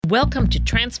Welcome to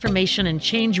Transformation and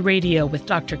Change Radio with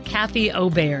Dr. Kathy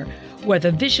Obear, where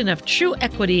the vision of true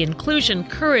equity, inclusion,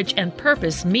 courage, and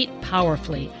purpose meet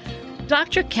powerfully.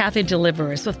 Dr. Kathy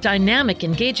delivers with dynamic,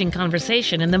 engaging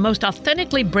conversation and the most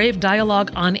authentically brave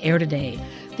dialogue on air today.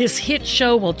 This hit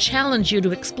show will challenge you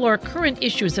to explore current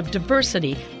issues of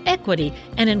diversity, equity,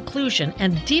 and inclusion,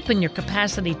 and deepen your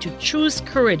capacity to choose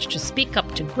courage to speak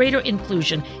up to greater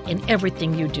inclusion in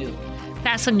everything you do.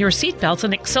 Fasten your seatbelts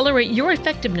and accelerate your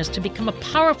effectiveness to become a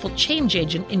powerful change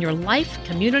agent in your life,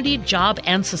 community, job,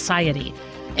 and society.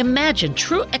 Imagine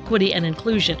true equity and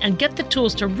inclusion and get the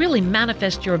tools to really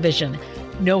manifest your vision.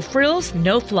 No frills,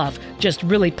 no fluff, just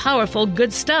really powerful,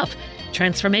 good stuff.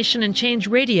 Transformation and Change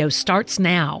Radio starts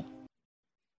now.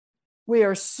 We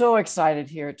are so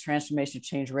excited here at Transformation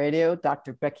Change Radio.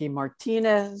 Dr. Becky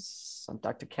Martinez, I'm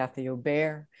Dr. Kathy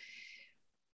Obear.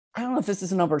 I don't know if this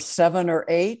is number 7 or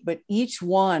 8, but each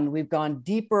one we've gone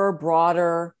deeper,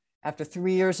 broader, after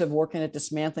 3 years of working at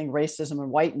dismantling racism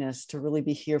and whiteness to really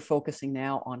be here focusing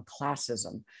now on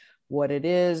classism, what it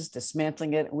is,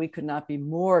 dismantling it. And we could not be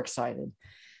more excited.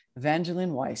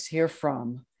 Evangeline Weiss here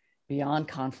from Beyond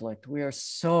Conflict. We are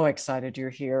so excited you're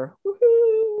here.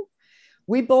 Woo-hoo.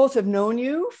 We both have known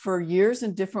you for years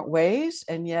in different ways,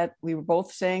 and yet we were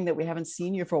both saying that we haven't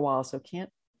seen you for a while, so can't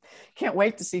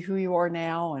wait to see who you are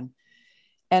now.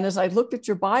 And as I looked at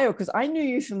your bio, because I knew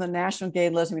you from the National Gay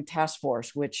and Lesbian Task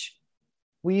Force, which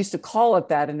we used to call it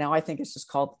that, and now I think it's just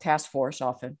called Task Force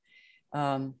often.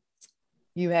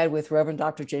 You had with Reverend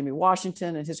Dr. Jamie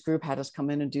Washington, and his group had us come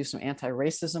in and do some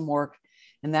anti-racism work.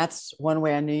 And that's one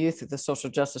way I knew you, through the Social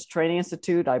Justice Training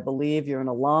Institute. I believe you're an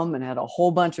alum and had a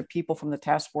whole bunch of people from the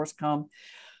task force come.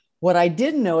 What I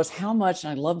didn't know is how much,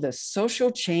 and I love this,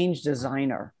 social change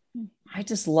designer. I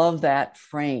just love that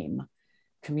frame.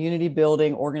 Community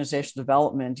building, organizational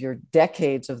development, your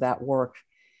decades of that work.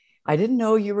 I didn't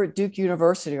know you were at Duke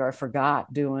University, or I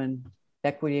forgot, doing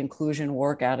equity inclusion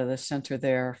work out of the center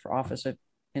there for Office of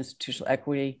Institutional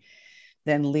Equity.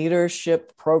 Then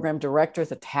leadership program director at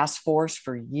the task force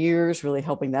for years, really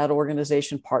helping that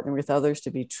organization partner with others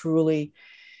to be truly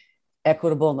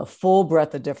equitable in the full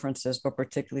breadth of differences, but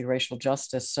particularly racial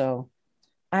justice. So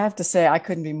I have to say, I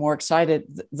couldn't be more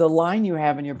excited. The line you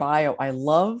have in your bio, I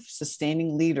love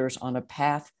sustaining leaders on a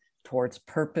path towards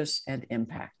purpose and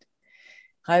impact.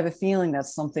 I have a feeling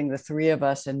that's something the three of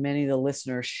us and many of the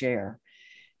listeners share.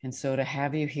 And so to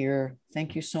have you here,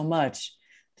 thank you so much,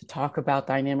 to talk about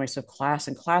dynamics of class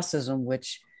and classism,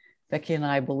 which Becky and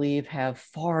I believe have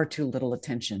far too little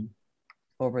attention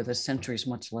over the centuries,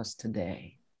 much less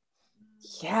today.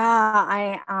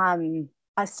 Yeah,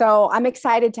 so I'm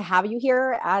excited to have you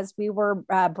here. As we were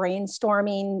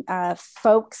brainstorming,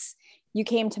 folks, you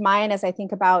came to mind as I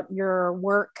think about your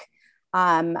work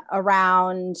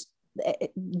around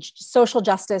social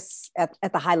justice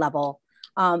at the high level,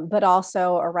 but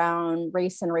also around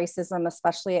race and racism,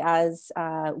 especially as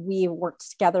we worked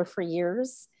together for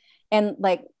years. And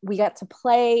like we got to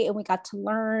play and we got to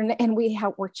learn, and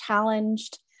were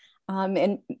challenged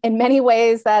in many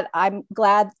ways that I'm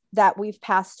glad that we've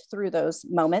passed through those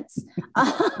moments.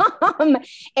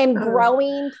 And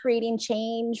growing, creating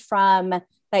change from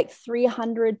like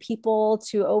 300 people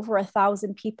to over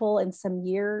 1,000 people in some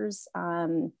years.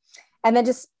 And then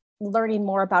just learning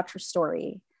more about your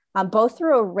story, both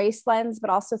through a race lens, but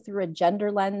also through a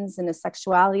gender lens and a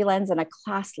sexuality lens and a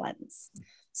class lens.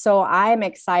 So I'm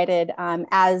excited.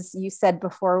 As you said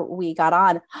before we got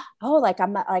on,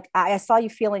 I saw you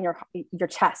feeling your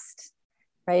chest,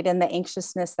 right? And the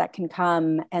anxiousness that can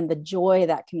come, and the joy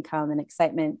that can come, and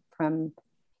excitement from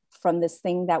this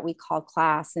thing that we call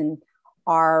class, and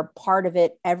are part of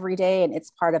it every day, and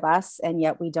it's part of us, and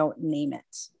yet we don't name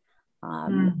it.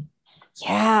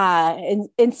 Yeah.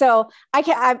 And so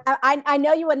I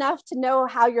know you enough to know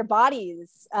how your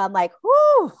body's like,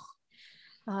 whoo,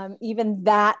 even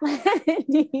that.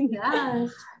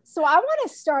 Yes. So I want to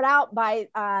start out by,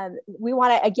 we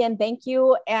want to again, thank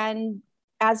you. And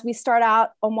as we start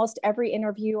out almost every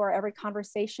interview or every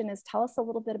conversation, is tell us a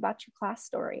little bit about your class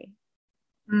story.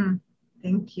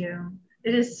 Thank you.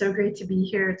 It is so great to be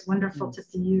here. It's wonderful to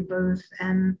see you both.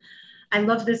 And I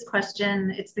love this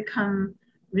question. It's become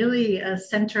really a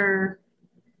center.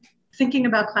 Thinking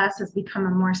about class has become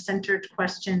a more centered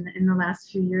question in the last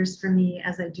few years for me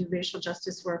as I do racial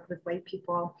justice work with white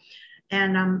people.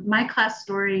 And my class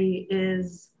story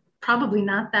is probably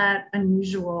not that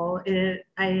unusual.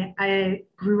 I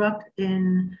grew up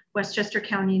in Westchester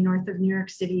County, north of New York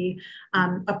City,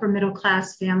 upper middle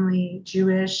class family,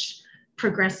 Jewish,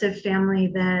 progressive family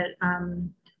that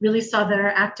really saw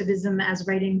their activism as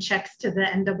writing checks to the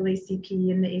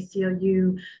NAACP and the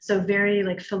ACLU. So very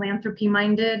like philanthropy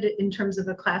minded in terms of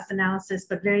a class analysis,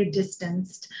 but very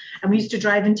distanced. And we used to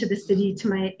drive into the city to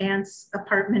my aunt's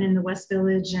apartment in the West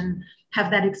Village and have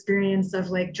that experience of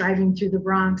like driving through the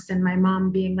Bronx and my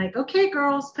mom being like, okay,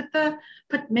 girls,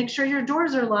 make sure your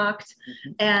doors are locked.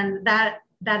 Mm-hmm. And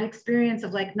that experience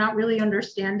of like not really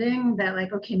understanding that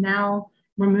like, okay, now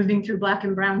we're moving through Black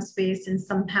and brown space and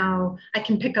somehow I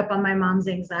can pick up on my mom's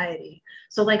anxiety.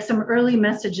 So like some early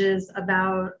messages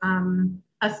about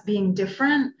us being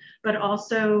different, but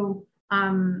also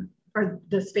or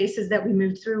the spaces that we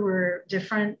moved through were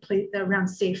different around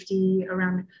safety,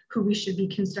 around who we should be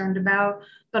concerned about,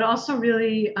 but also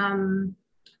really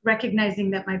recognizing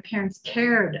that my parents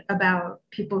cared about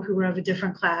people who were of a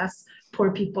different class,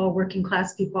 poor people, working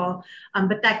class people,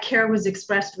 but that care was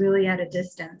expressed really at a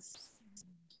distance.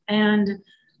 And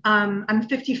I'm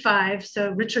 55,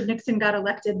 so Richard Nixon got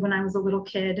elected when I was a little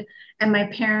kid, and my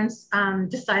parents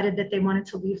decided that they wanted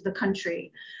to leave the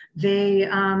country. They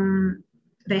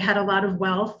had a lot of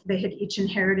wealth. They had each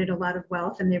inherited a lot of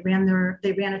wealth, and they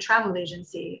ran a travel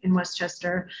agency in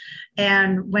Westchester.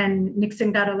 And when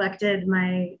Nixon got elected,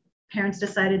 my parents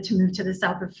decided to move to the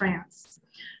south of France.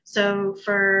 So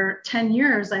for 10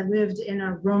 years, I lived in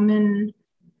a Roman,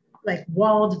 like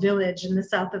walled village in the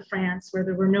south of France where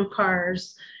there were no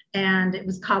cars, and it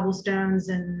was cobblestones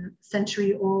and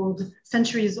centuries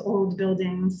old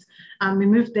buildings. We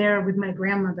moved there with my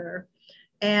grandmother.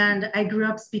 And I grew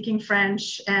up speaking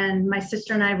French, and my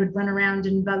sister and I would run around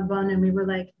in Valbonne, and we were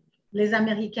like, les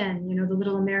Américaines, you know, the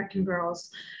little American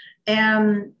girls.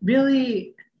 And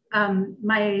really,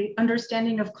 my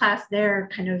understanding of class there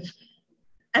kind of,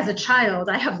 as a child,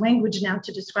 I have language now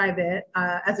to describe it.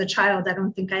 As a child, I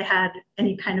don't think I had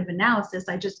any kind of analysis.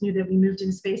 I just knew that we moved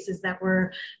in spaces that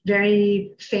were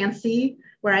very fancy,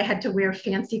 where I had to wear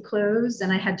fancy clothes,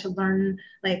 and I had to learn,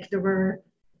 like, there were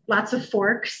lots of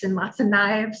forks and lots of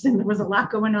knives, and there was a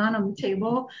lot going on the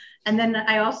table. And then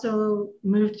I also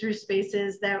moved through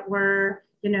spaces that were,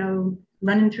 you know,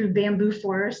 running through bamboo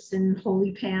forests and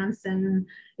holy pants and,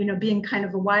 you know, being kind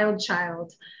of a wild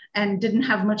child, and didn't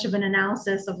have much of an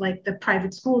analysis of like the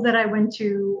private school that I went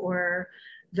to or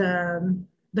the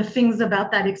things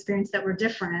about that experience that were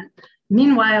different.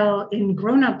 Meanwhile, in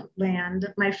grown-up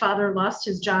land, my father lost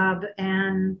his job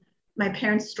and my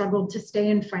parents struggled to stay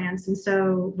in France. And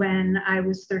so when I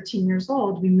was 13 years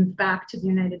old, we moved back to the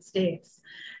United States.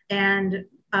 And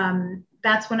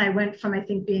that's when I went from, I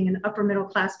think, being an upper middle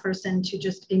class person to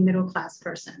just a middle class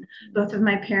person. Both of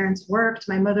my parents worked.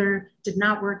 My mother did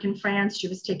not work in France. She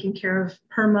was taking care of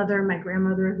her mother, my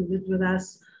grandmother, who lived with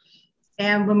us.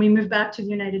 And when we moved back to the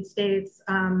United States,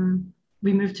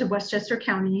 we moved to Westchester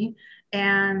County.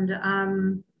 And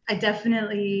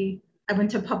I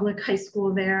went to public high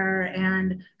school there,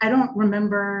 and I don't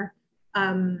remember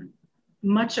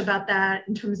much about that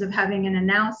in terms of having an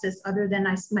analysis other than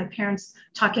my parents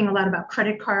talking a lot about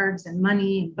credit cards and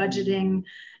money and budgeting.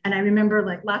 And I remember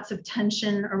like lots of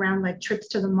tension around like trips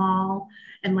to the mall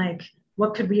and like,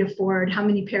 what could we afford? How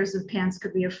many pairs of pants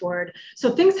could we afford?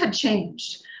 So things had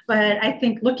changed, but I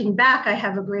think looking back, I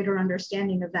have a greater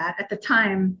understanding of that. At the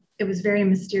time, it was very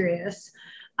mysterious.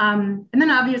 And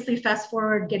then obviously fast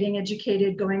forward, getting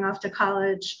educated, going off to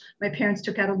college, my parents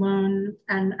took out a loan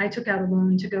and I took out a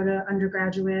loan to go to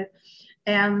undergraduate.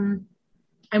 And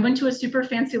I went to a super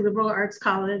fancy liberal arts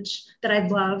college that I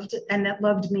loved and that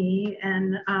loved me,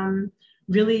 and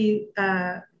really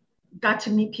got to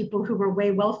meet people who were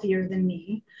way wealthier than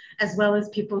me, as well as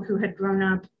people who had grown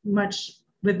up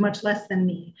with much less than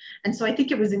me. And so I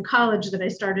think it was in college that I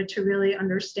started to really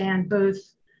understand both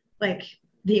like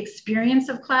the experience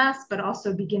of class, but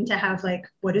also begin to have like,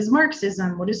 what is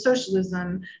Marxism? What is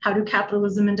socialism? How do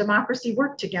capitalism and democracy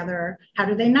work together? How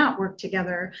do they not work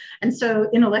together? And so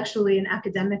intellectually and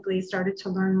academically started to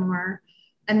learn more.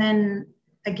 And then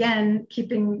again,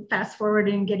 keeping fast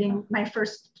forwarding, getting my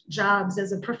first jobs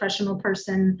as a professional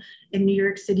person in New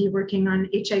York City, working on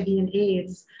HIV and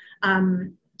AIDS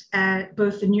at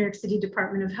both the New York City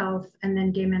Department of Health and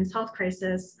then Gay Men's Health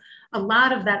Crisis. A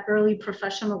lot of that early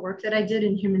professional work that I did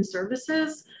in human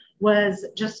services was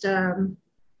just a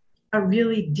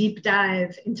really deep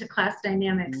dive into class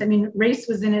dynamics. I mean, race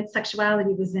was in it,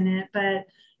 sexuality was in it, but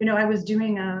you know, I was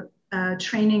doing a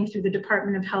training through the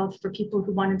Department of Health for people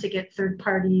who wanted to get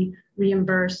third-party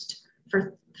reimbursed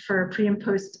for pre and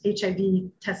post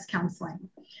HIV test counseling.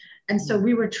 And so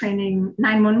we were training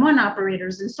 911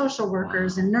 operators and social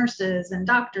workers and nurses and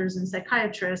doctors and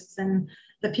psychiatrists and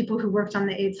the people who worked on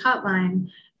the AIDS hotline.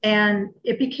 And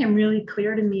it became really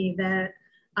clear to me that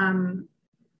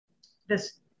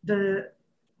the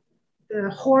the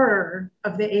horror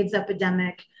of the AIDS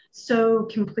epidemic so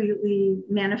completely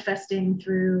manifesting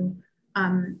through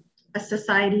a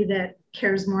society that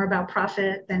cares more about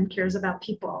profit than cares about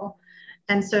people.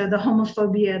 And so the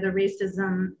homophobia, the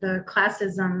racism, the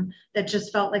classism that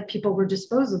just felt like people were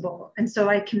disposable. And so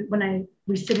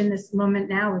we sit in this moment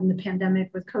now in the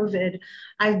pandemic with COVID,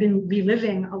 I've been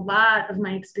reliving a lot of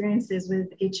my experiences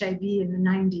with HIV in the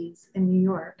 90s in New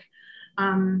York.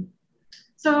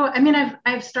 So, I mean,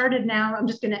 I've started now, I'm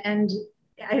just going to end.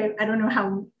 I don't know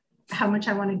how much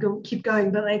I want to keep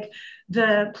going, but like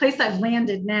the place I've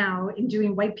landed now in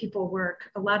doing white people work,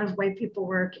 a lot of white people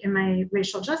work in my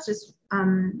racial justice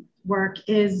work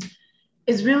is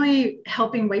really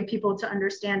helping white people to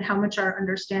understand how much our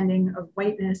understanding of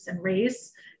whiteness and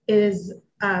race is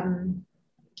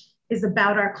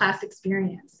about our class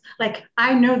experience. Like,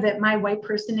 I know that my white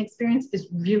person experience is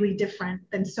really different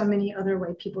than so many other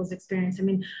white people's experience. I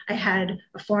mean, I had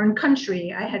a foreign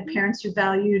country. I had parents who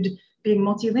valued being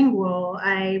multilingual.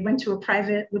 I went to a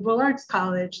private liberal arts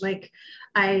college. Like,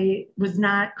 I was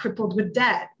not crippled with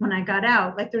debt when I got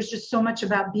out. Like, there's just so much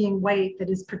about being white that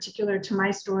is particular to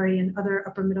my story and other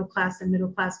upper middle class and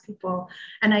middle class people.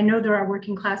 And I know there are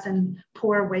working class and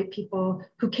poor white people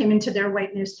who came into their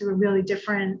whiteness through really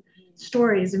different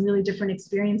stories and really different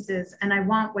experiences. And I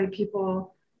want white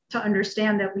people to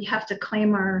understand that we have to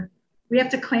claim our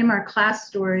class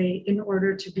story in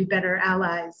order to be better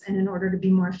allies and in order to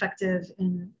be more effective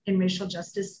in racial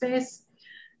justice space.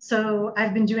 So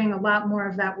I've been doing a lot more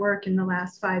of that work in the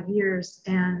last 5 years,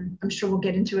 and I'm sure we'll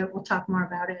get into it. We'll talk more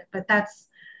about it, but that's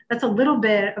a little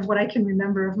bit of what I can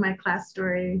remember of my class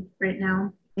story right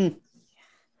now. Mm.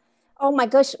 Oh my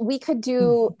gosh, we could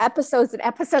do episodes and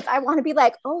episodes. I want to be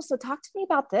like, oh, so talk to me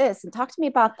about this and talk to me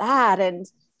about that. And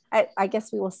I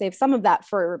guess we will save some of that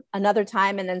for another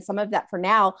time and then some of that for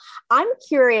now. I'm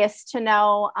curious to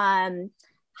know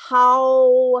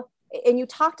how, and you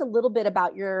talked a little bit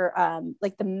about your,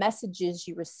 like the messages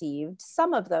you received,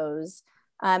 some of those.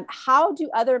 How do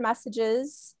other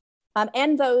messages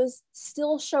and those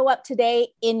still show up today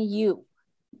in you?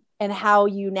 And how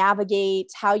you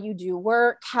navigate, how you do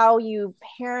work, how you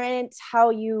parent, how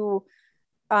you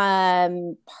partner,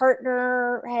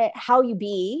 how you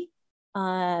be.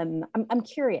 I'm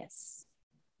curious.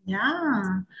 Yeah,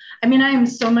 I mean, I am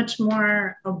so much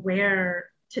more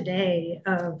aware today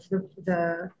of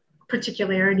the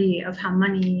particularity of how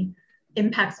money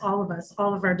impacts all of us,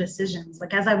 all of our decisions.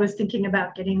 Like, as I was thinking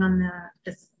about getting on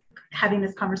having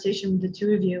this conversation with the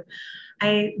two of you,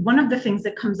 one of the things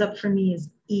that comes up for me is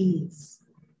ease.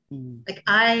 Like,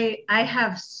 I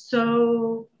have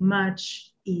so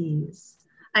much ease.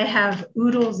 I have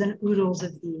oodles and oodles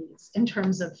of ease in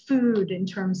terms of food, in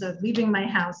terms of leaving my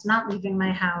house, not leaving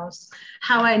my house,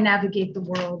 how I navigate the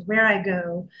world, where I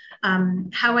go,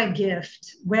 how I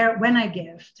gift, when I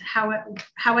gift, how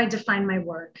I define my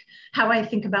work, how I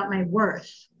think about my worth.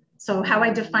 So how I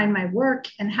define my work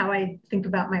and how I think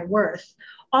about my worth.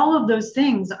 All of those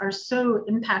things are so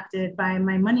impacted by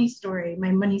my money story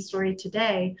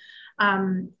today.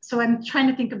 So I'm trying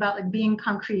to think about like being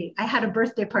concrete. I had a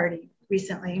birthday party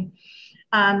recently,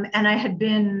 and I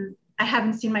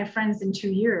haven't seen my friends in 2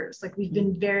 years. Like, we've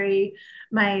been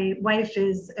my wife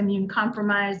is immune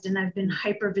compromised, and I've been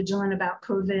hyper vigilant about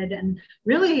COVID and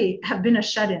really have been a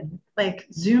shut-in. Like,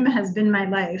 Zoom has been my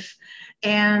life.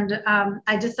 And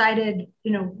I decided,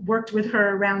 worked with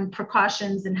her around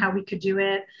precautions and how we could do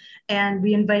it. And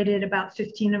we invited about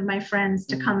 15 of my friends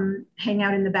to come hang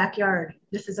out in the backyard.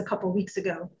 This is a couple weeks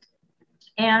ago.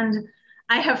 And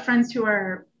I have friends who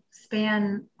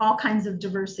span all kinds of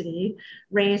diversity,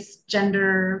 race,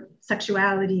 gender,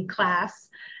 sexuality, class.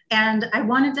 And I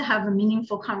wanted to have a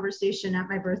meaningful conversation at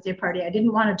my birthday party. I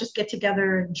didn't want to just get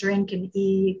together and drink and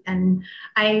eat. And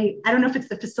I don't know if it's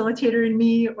the facilitator in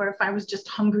me or if I was just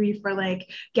hungry for like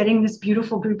getting this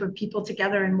beautiful group of people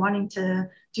together and wanting to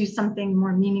do something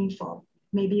more meaningful.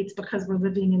 Maybe it's because we're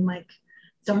living in like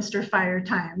dumpster fire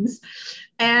times.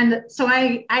 And so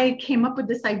I came up with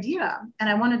this idea, and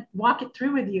I want to walk it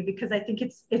through with you because I think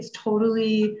it's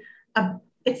totally,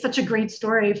 it's such a great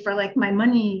story for like my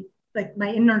money, like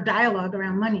my inner dialogue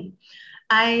around money.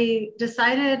 I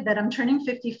decided that I'm turning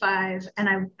 55,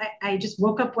 and I just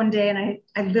woke up one day and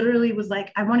I literally was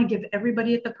like, I want to give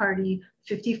everybody at the party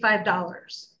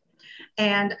 $55.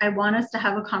 And I want us to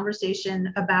have a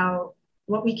conversation about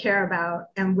what we care about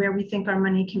and where we think our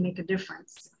money can make a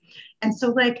difference. And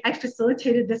so like I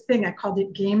facilitated this thing, I called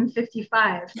it Game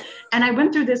 55. And I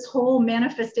went through this whole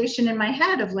manifestation in my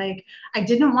head of like, I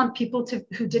didn't want people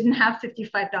who didn't have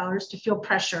 $55 to feel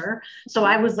pressure. So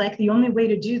I was like, the only way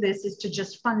to do this is to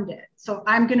just fund it. So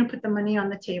I'm going to put the money on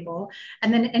the table.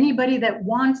 And then anybody that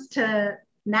wants to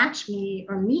match me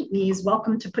or meet me is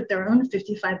welcome to put their own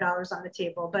 $55 on the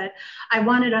table. But I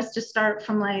wanted us to start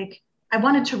from like, I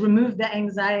wanted to remove the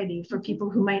anxiety for people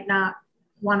who might not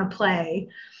want to play.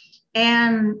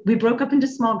 And we broke up into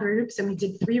small groups and we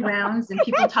did 3 rounds, and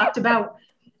people talked about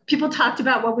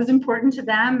what was important to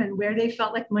them and where they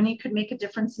felt like money could make a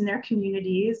difference in their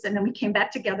communities. And then we came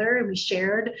back together and we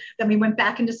shared. Then we went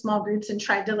back into small groups and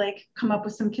tried to like come up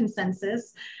with some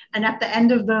consensus. And at the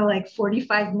end of the like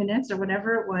 45 minutes or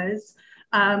whatever it was,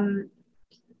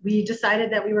 we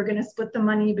decided that we were going to split the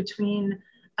money between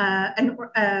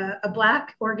a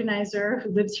Black organizer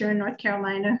who lives here in North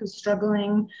Carolina, who's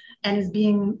struggling and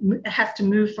has to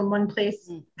move from one place,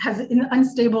 has an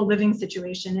unstable living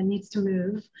situation and needs to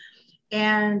move.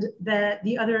 And that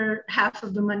the other half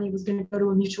of the money was going to go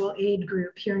to a mutual aid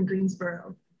group here in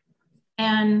Greensboro.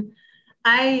 And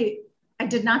I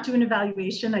did not do an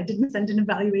evaluation. I didn't send an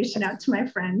evaluation out to my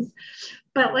friends,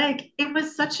 but like, it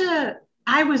was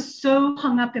I was so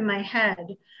hung up in my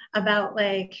head about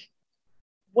like,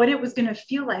 what it was going to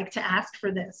feel like to ask for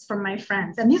this from my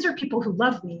friends. And these are people who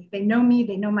love me. They know me,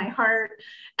 they know my heart.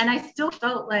 And I still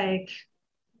felt like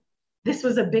this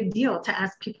was a big deal to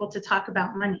ask people to talk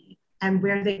about money and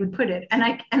where they would put it. And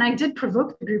I did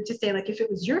provoke the group to say, like, if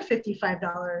it was your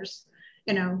 $55,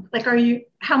 you know, like,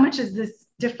 how much is this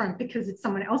different because it's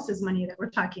someone else's money that we're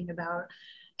talking about?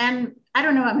 And I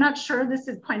don't know, I'm not sure this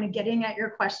is kind of getting at your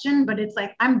question, but it's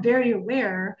like, I'm very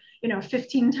aware, you know,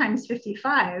 15 times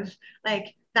 55,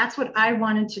 like, that's what I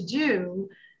wanted to do,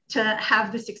 to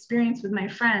have this experience with my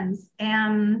friends.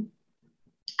 And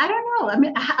I don't know, I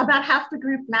mean, about half the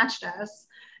group matched us.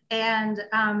 And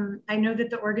I know that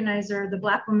the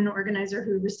Black woman organizer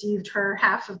who received her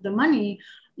half of the money,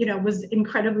 you know, was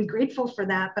incredibly grateful for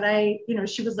that. But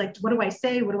she was like, what do I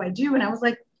say? What do I do? And I was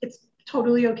like, it's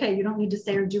totally okay. You don't need to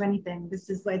say or do anything. This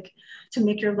is like to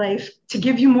make your life, to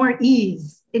give you more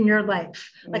ease in your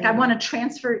life. Like, I want to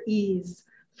transfer ease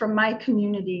from my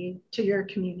community to your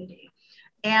community.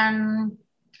 And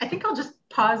I think I'll just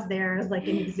pause there as like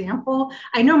an example.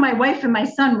 I know my wife and my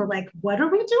son were like, what are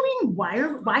we doing? Why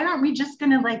aren't we just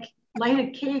gonna like light a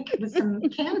cake with some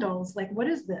candles? Like, what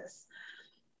is this?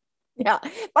 Yeah.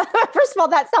 First of all,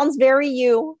 that sounds very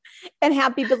you, and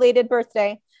happy belated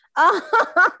birthday.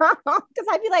 Because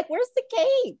I'd be like, where's the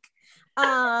cake?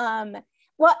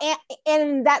 Well,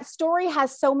 and that story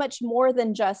has so much more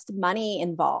than just money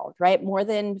involved, right? More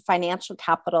than financial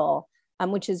capital,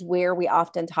 which is where we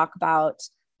often talk about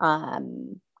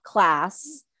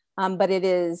class. But it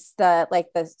is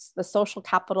the social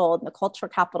capital and the cultural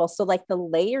capital. So like the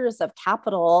layers of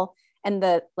capital and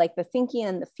the thinking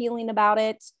and the feeling about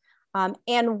it.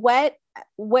 And what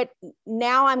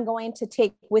now I'm going to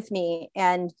take with me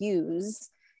and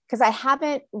use, because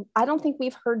I don't think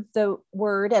we've heard the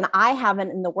word, and I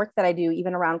haven't in the work that I do,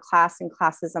 even around class and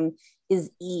classism, is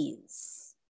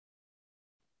ease.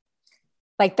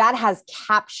 Like, that has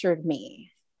captured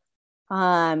me.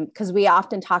 Because we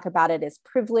often talk about it as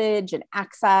privilege and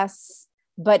access,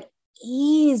 but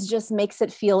ease just makes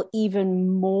it feel even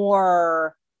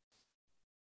more,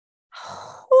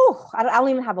 I don't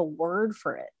even have a word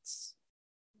for it.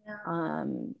 Yeah.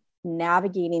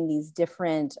 Navigating these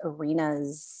different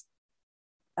arenas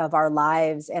of our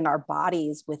lives and our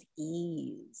bodies with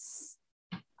ease.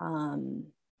 That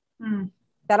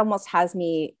almost has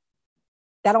me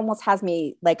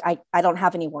like, I don't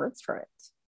have any words for it.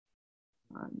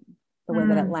 The way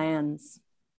that it lands.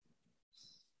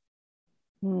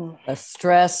 Less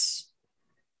stress,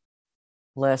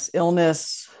 less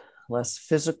illness, less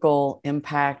physical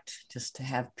impact, just to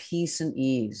have peace and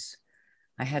ease.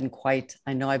 I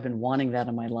know I've been wanting that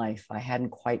in my life. I hadn't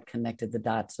quite connected the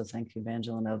dots. So thank you,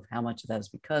 Evangeline, of how much of that is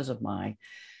because of my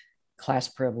class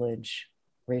privilege,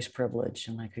 race privilege,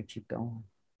 and I could keep going.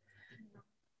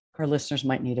 Our listeners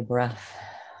might need a breath.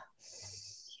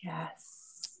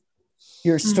 Yes.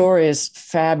 Your story is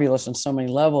fabulous on so many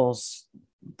levels,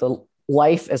 the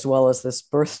life as well as this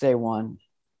birthday one,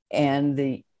 and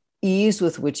the ease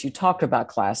with which you talk about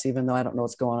class, even though I don't know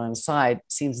what's going on inside,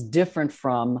 seems different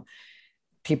from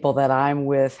people that I'm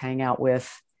with, hang out with.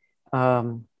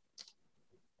 And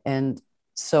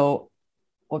so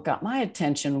what got my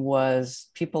attention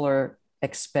was people are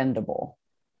expendable,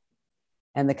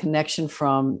 and the connection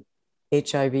from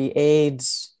HIV,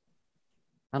 AIDS,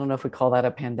 I don't know if we call that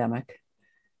a pandemic,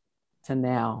 to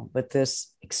now, but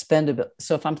this expendable.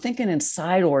 So if I'm thinking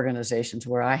inside organizations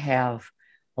where I have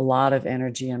a lot of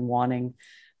energy and wanting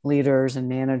leaders and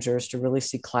managers to really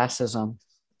see classism,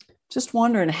 just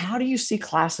wondering, how do you see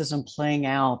classism playing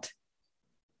out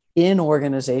in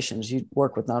organizations? You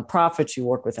work with nonprofits, you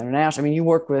work with international, I mean, you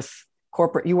work with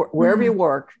corporate, you work wherever you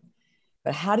work,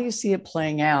 but how do you see it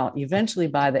playing out eventually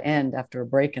by the end after a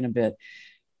break in a bit?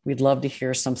 We'd love to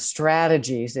hear some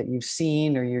strategies that you've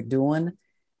seen or you're doing.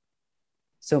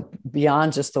 So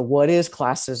beyond just the what is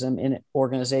classism in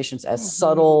organizations, as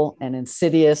subtle and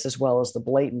insidious as well as the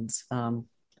blatant, and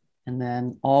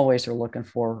then always are looking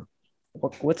for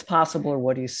what's possible or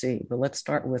what do you see? But let's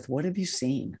start with, what have you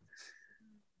seen?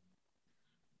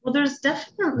 Well, there's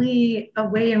definitely a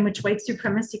way in which white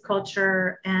supremacy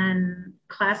culture and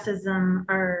classism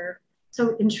are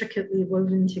so intricately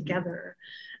woven together.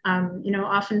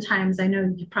 Oftentimes, I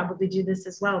know you probably do this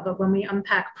as well, but when we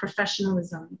unpack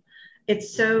professionalism,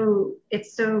 it's so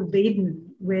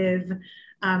laden with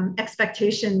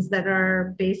expectations that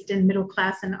are based in middle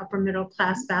class and upper middle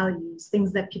class values,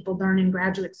 things that people learn in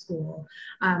graduate school,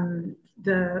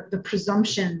 the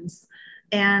presumptions.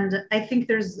 And I think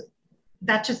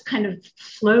that just kind of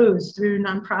flows through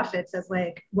nonprofits as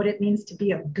like what it means to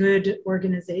be a good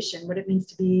organization, what it means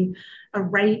to be a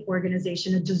right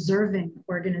organization, a deserving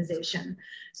organization.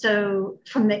 So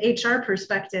from the HR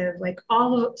perspective, like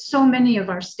so many of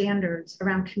our standards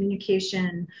around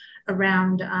communication,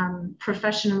 around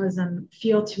professionalism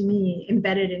feel to me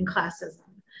embedded in classism.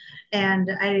 And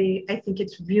I think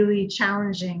it's really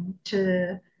challenging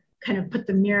to kind of put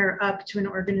the mirror up to an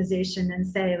organization and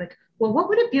say like, well, what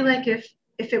would it be like if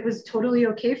it was totally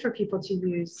okay for people to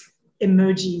use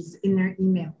emojis in their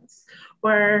emails?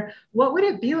 Or what would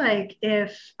it be like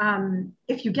if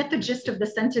you get the gist of the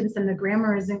sentence and the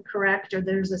grammar isn't correct or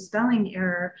there's a spelling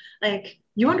error, like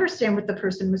you understand what the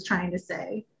person was trying to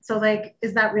say. So like,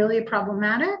 is that really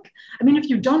problematic? I mean, if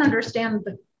you don't understand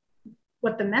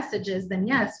what the message is, then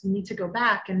yes, we need to go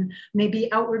back and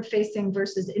maybe outward facing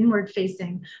versus inward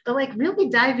facing, but like really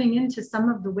diving into some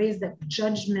of the ways that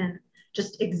judgment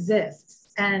just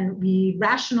exists. And we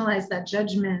rationalize that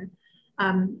judgment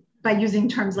by using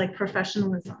terms like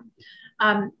professionalism.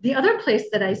 The other place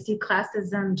that I see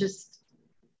classism just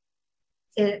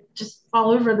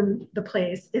all over the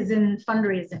place is in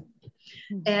fundraising.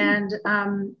 And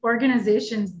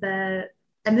organizations that,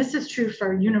 and this is true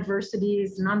for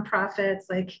universities, nonprofits,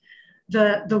 like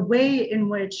the way in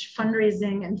which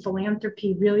fundraising and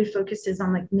philanthropy really focuses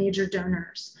on like major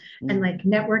donors and like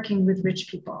networking with rich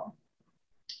people.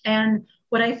 And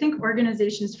what I think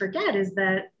organizations forget is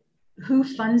that who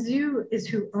funds you is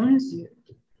who owns you.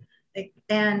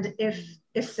 And if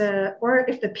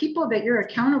the people that you're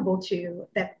accountable to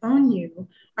that own you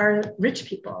are rich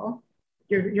people,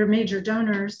 your major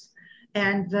donors,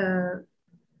 and the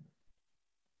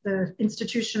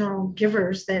institutional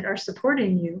givers that are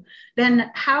supporting you, then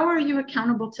how are you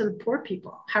accountable to the poor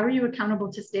people? How are you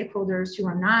accountable to stakeholders who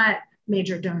are not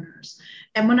major donors?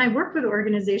 And when I work with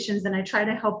organizations and I try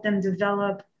to help them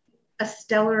develop a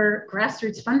stellar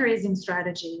grassroots fundraising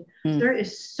strategy, there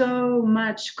is so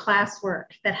much class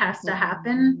work that has to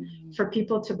happen for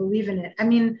people to believe in it. I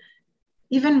mean,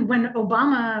 even when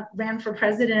Obama ran for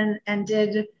president and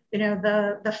did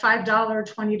the $5,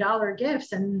 $20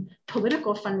 gifts, and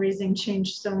political fundraising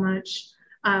changed so much,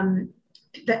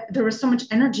 that there was so much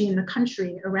energy in the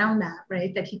country around that,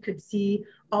 right? That he could see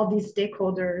all these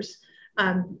stakeholders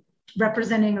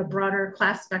representing a broader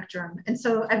class spectrum. And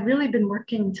so I've really been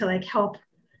working to like help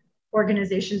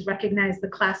organizations recognize the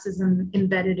classism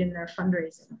embedded in their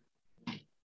fundraising.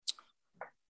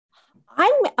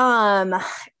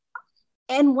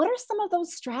 And what are some of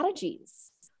those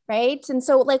strategies? Right. And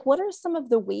so like, what are some of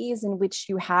the ways in which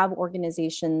you have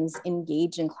organizations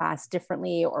engage in class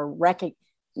differently, or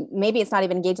maybe it's not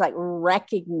even engage, like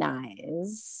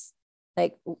recognize,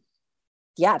 like,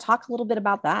 yeah, talk a little bit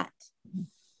about that.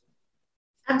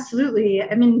 Absolutely.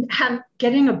 I mean,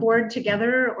 getting a board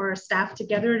together or a staff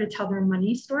together to tell their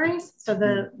money stories. So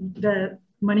the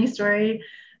money story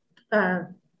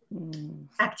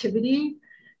activity,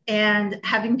 and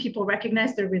having people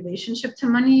recognize their relationship to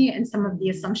money and some of the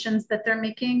assumptions that they're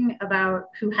making about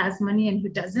who has money and who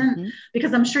doesn't.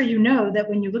 Because I'm sure you know that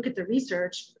when you look at the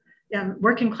research,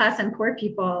 working class and poor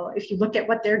people, if you look at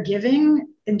what they're giving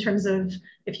in terms of,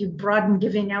 if you broaden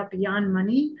giving out beyond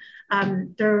money,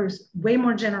 there's way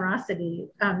more generosity.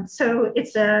 So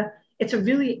it's a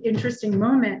really interesting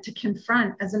moment to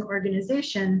confront as an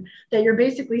organization that you're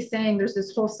basically saying there's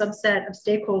this whole subset of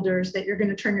stakeholders that you're going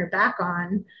to turn your back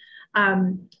on.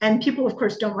 And people, of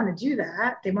course, don't want to do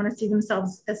that. They want to see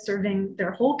themselves as serving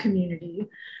their whole community.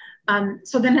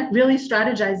 So then really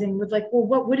strategizing with like, well,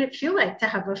 what would it feel like to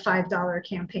have a $5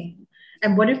 campaign?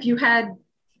 And what if you had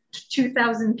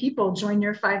 2,000 people join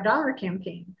your $5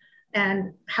 campaign?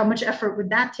 And how much effort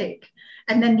would that take?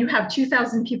 And then you have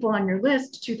 2,000 people on your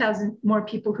list, 2,000 more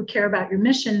people who care about your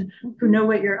mission, who know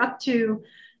what you're up to.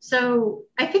 So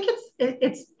I think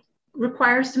it's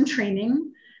requires some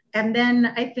training. And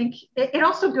then I think it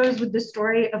also goes with the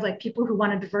story of like people who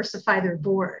want to diversify their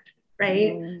board,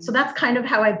 right? So that's kind of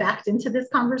how I backed into this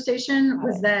conversation,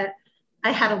 was that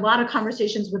I had a lot of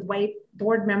conversations with white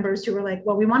board members who were like,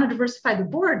 well, we want to diversify the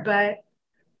board, but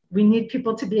we need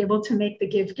people to be able to make the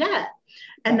give get.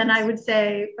 And then I would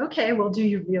say, okay, well, do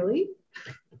you really?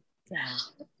 Yeah.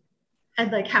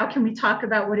 And like, how can we talk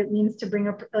about what it means to bring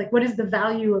up, like, what is the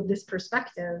value of this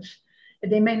perspective?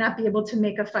 They may not be able to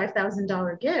make a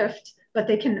 $5,000 gift, but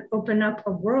they can open up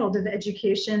a world of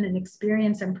education and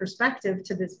experience and perspective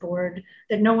to this board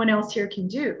that no one else here can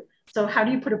do. So how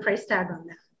do you put a price tag on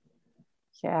that?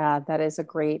 Yeah, that is a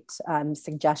great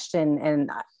suggestion.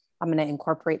 And I'm going to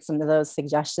incorporate some of those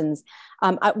suggestions.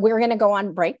 We're going to go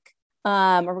on break.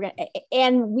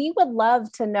 And we would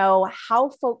love to know how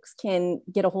folks can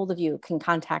get a hold of you, can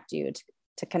contact you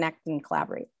to connect and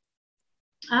collaborate.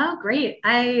 Oh, great.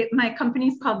 My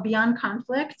company's called Beyond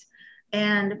Conflict,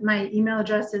 and my email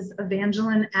address is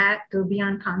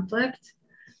evangeline@GoBeyondConflict.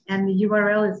 And the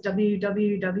URL is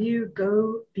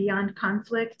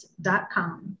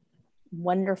www.gobeyondconflict.com.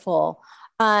 Wonderful.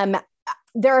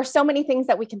 There are so many things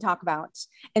that we can talk about.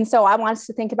 And so I want us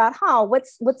to think about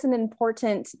what's an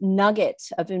important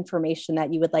nugget of information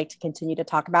that you would like to continue to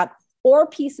talk about, or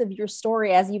piece of your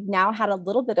story as you've now had a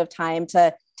little bit of time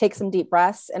to take some deep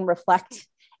breaths and reflect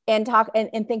and talk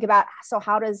and think about, so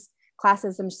how does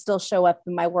classism still show up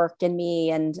in my work and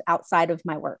me and outside of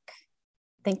my work?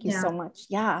 Thank you so much.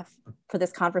 Yeah, for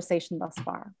this conversation thus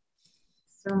far.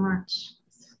 So much.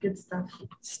 Good stuff.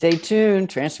 Stay tuned.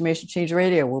 Transformation Change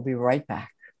Radio. We'll be right back.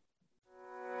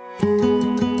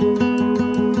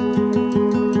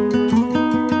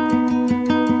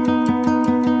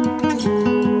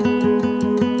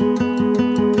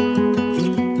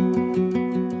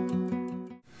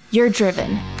 You're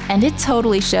driven, and it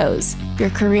totally shows. Your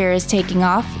career is taking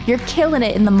off, you're killing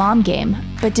it in the mom game,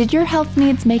 but did your health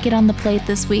needs make it on the plate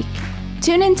this week?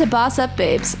 Tune in to Boss Up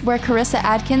Babes, where Carissa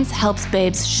Adkins helps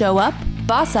babes show up,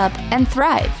 boss up, and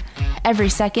thrive. Every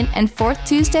second and fourth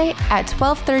Tuesday at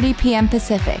 12:30 p.m.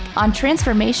 Pacific on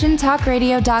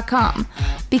TransformationTalkRadio.com.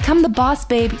 Become the boss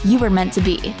babe you were meant to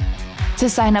be. To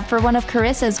sign up for one of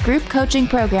Carissa's group coaching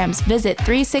programs, visit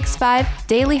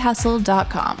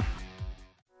 365dailyhustle.com.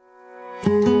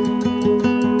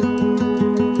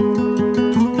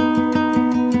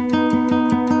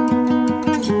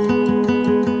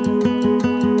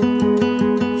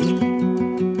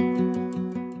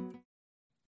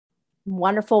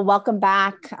 Wonderful. Welcome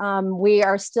back. We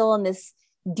are still in this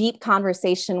deep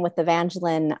conversation with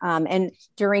Evangeline. And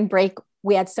during break,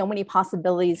 we had so many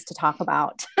possibilities to talk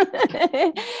about.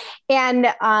 And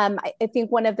I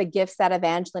think one of the gifts that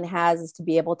Evangeline has is to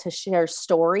be able to share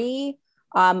story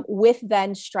with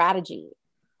then strategy,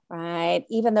 right?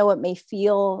 Even though it may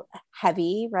feel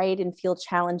heavy, right? And feel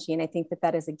challenging, I think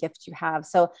that is a gift you have.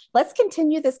 So let's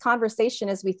continue this conversation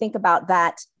as we think about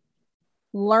that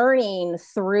learning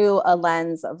through a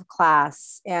lens of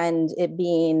class and it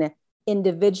being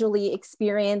individually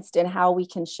experienced and how we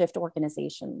can shift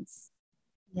organizations.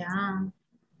 Yeah,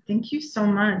 thank you so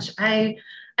much. I've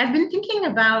been thinking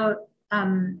about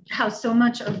how so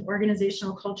much of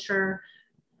organizational culture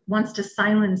wants to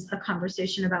silence a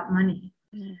conversation about money.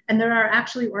 Mm. And there are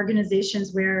actually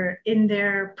organizations where in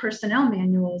their personnel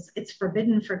manuals, it's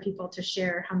forbidden for people to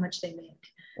share how much they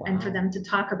make. Wow. And for them to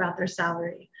talk about their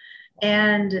salary.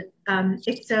 And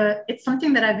it's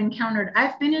something that I've encountered.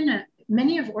 I've been in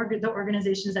many of the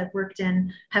organizations I've worked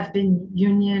in have been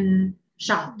union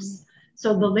shops. Mm-hmm.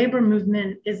 So the labor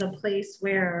movement is a place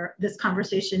where this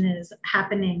conversation is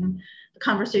happening. The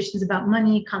conversations about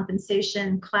money,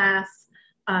 compensation, class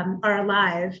are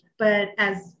alive. But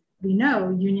as we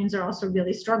know, unions are also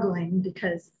really struggling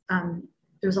because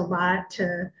there's a lot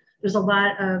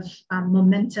of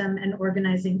momentum and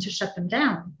organizing to shut them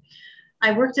down.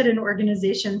 I worked at an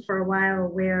organization for a while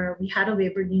where we had a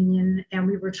labor union and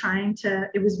we were trying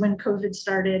to, it was when COVID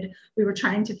started, we were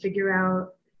trying to figure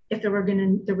out if there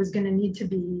was going to need to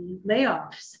be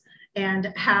layoffs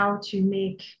and how to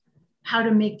make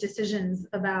decisions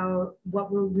about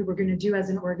what we were going to do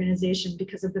as an organization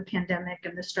because of the pandemic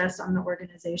and the stress on the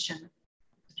organization.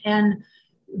 And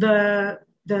the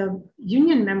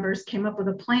union members came up with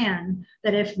a plan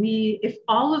that if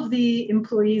all of the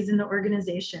employees in the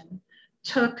organization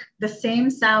took the same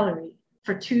salary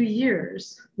for 2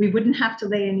 years, we wouldn't have to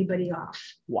lay anybody off.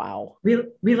 Wow.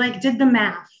 We like did the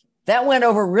math. That went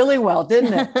over really well,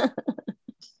 didn't it?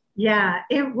 Yeah,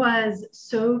 it was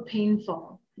so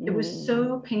painful. It was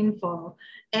so painful.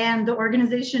 And the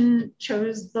organization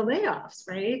chose the layoffs,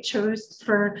 right? Chose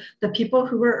for the people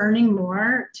who were earning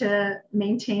more to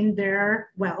maintain their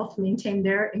wealth, maintain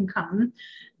their income,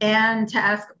 and to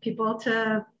ask people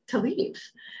to leave.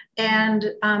 And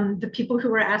the people who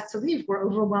were asked to leave were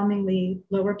overwhelmingly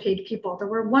lower paid people. There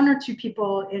were 1 or 2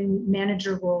 people in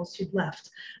manager roles who'd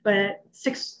left, but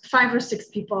 5 or 6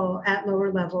 people at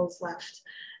lower levels left.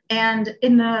 And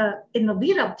in the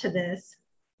lead up to this,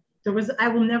 I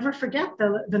will never forget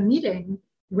the meeting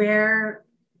where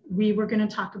we were going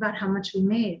to talk about how much we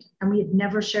made, and we had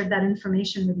never shared that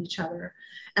information with each other.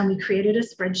 And we created a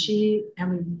spreadsheet,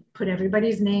 and we put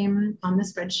everybody's name on the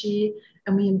spreadsheet,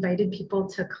 and we invited people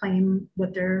to claim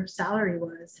what their salary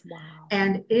was. Wow.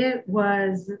 And it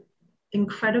was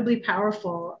incredibly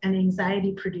powerful and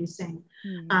anxiety producing.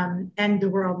 And there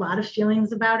were a lot of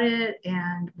feelings about it,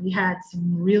 and we had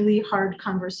some really hard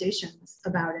conversations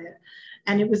about it.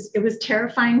 And it was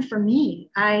terrifying for me.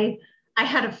 I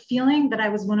had a feeling that I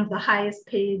was one of the highest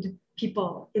paid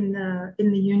people in the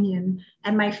union,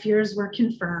 and my fears were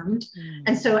confirmed.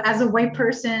 And so as a white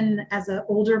person, as an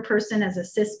older person, as a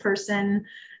cis person,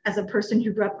 as a person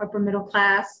who grew up upper middle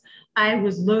class, I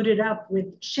was loaded up with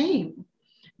shame.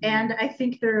 And I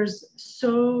think there's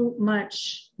so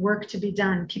much work to be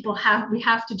done. We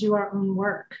have to do our own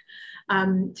work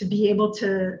to be able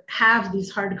to have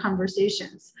these hard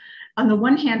conversations. On the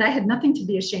one hand, I had nothing to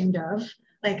be ashamed of.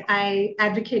 Like, I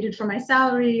advocated for my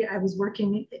salary. I was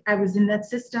in that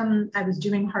system. I was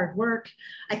doing hard work.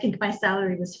 I think my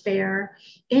salary was fair.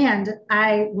 And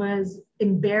I was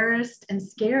embarrassed and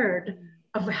scared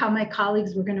of how my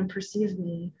colleagues were going to perceive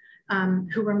me,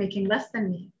 who were making less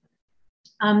than me.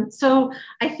 So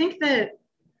I think that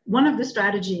one of the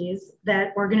strategies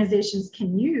that organizations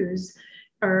can use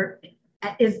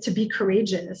is to be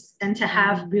courageous and to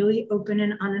have really open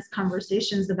and honest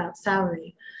conversations about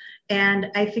salary. And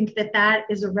I think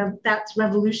that's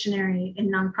revolutionary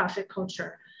in nonprofit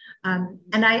culture. And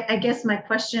I guess my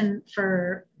question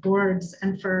for boards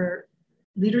and for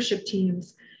leadership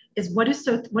teams is what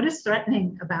is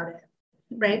threatening about it,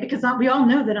 right? Because we all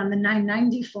know that on the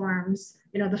 990 forms,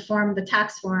 the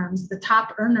tax forms, the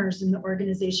top earners in the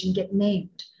organization get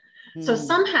named. So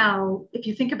somehow, if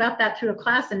you think about that through a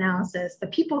class analysis, the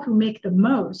people who make the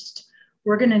most,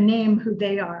 we're going to name who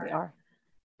they are,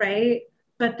 right?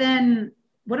 But then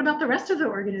what about the rest of the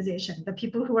organization, the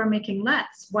people who are making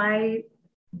less?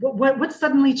 What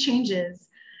suddenly changes?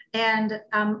 And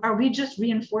are we just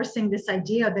reinforcing this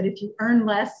idea that if you earn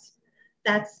less,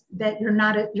 that you're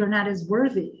not as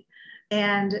worthy?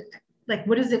 And like,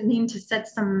 what does it mean to set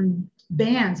some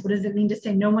bans? What does it mean to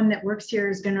say no one that works here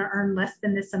is going to earn less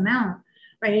than this amount,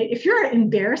 right? If you're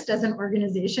embarrassed as an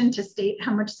organization to state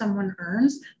how much someone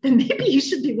earns, then maybe you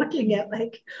should be looking at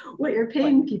like what you're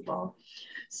paying people.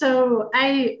 So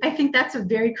I think that's a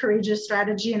very courageous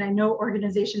strategy. And I know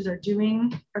organizations are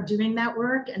doing that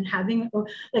work and having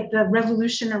like the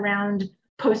revolution around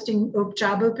posting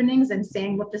job openings and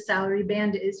saying what the salary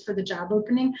band is for the job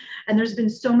opening. And there's been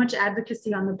so much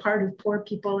advocacy on the part of poor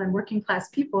people and working class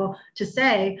people to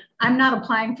say, I'm not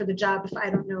applying for the job if I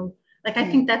don't know. Like, I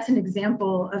think that's an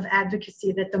example of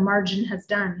advocacy that the margin has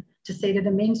done to say to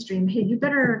the mainstream, hey, you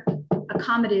better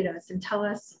accommodate us and tell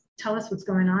us what's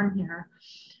going on here.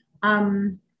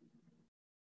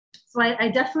 So I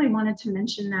definitely wanted to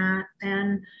mention that.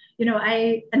 And,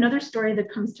 another story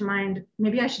that comes to mind,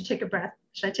 maybe I should take a breath.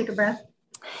 Should I take a breath?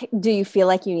 Do you feel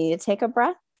like you need to take a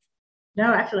breath?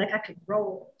 No, I feel like I could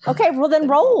roll. Okay, well then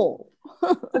roll.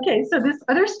 Okay, so this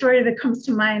other story that comes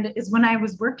to mind is when I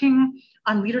was working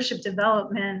on leadership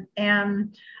development,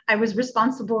 and I was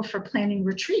responsible for planning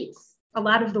retreats. A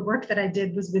lot of the work that I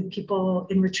did was with people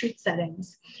in retreat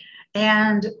settings.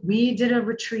 And we did a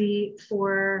retreat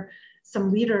for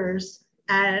some leaders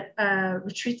at a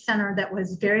retreat center that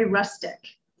was very rustic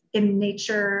in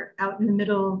nature, out in the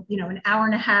middle, an hour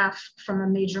and a half from a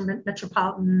major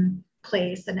metropolitan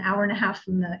place, an hour and a half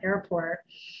from the airport.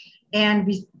 And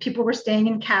people were staying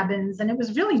in cabins, and it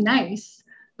was really nice,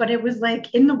 but it was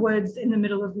like in the woods in the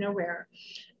middle of nowhere.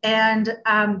 And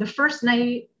the first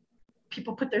night,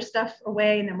 people put their stuff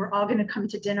away, and then we're all going to come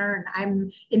to dinner. And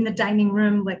I'm in the dining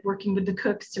room, like working with the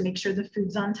cooks to make sure the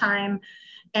food's on time.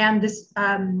 And this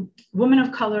woman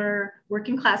of color,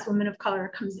 working class woman of color,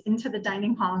 comes into the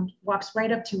dining hall and walks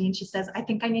right up to me, and she says, I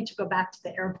think I need to go back to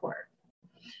the airport.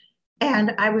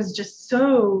 And I was just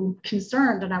so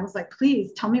concerned. And I was like,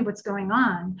 please tell me what's going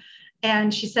on.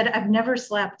 And she said, I've never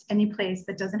slept any place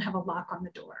that doesn't have a lock on the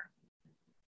door.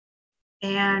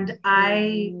 And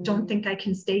I don't think I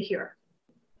can stay here.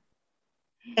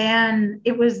 And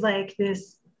it was like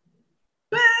this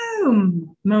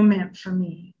boom moment for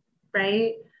me,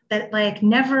 right? That like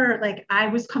never, like I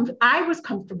was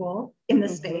comfortable in the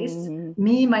space.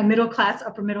 Me, my middle class,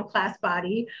 upper middle class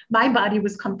body, my body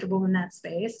was comfortable in that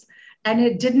space. And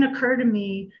it didn't occur to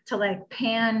me to like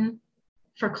pan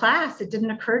for class. It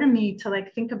didn't occur to me to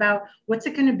like think about what's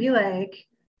it going to be like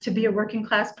to be a working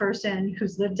class person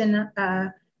who's lived in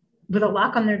with a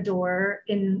lock on their door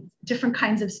in different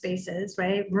kinds of spaces,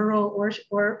 right? Rural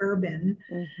or urban.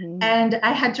 And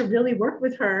I had to really work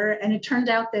with her. And it turned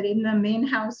out that in the main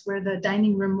house where the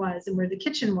dining room was and where the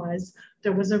kitchen was,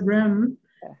 there was a room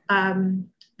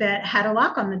that had a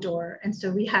lock on the door. And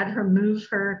so we had her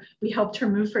we helped her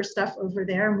move her stuff over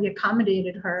there and we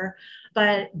accommodated her.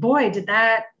 But boy, did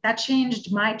that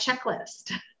changed my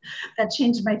checklist. That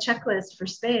changed my checklist for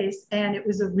space. And it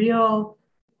was a real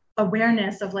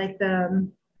awareness of like the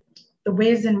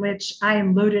ways in which I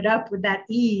am loaded up with that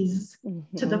ease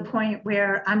to the point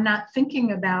where I'm not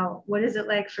thinking about what is it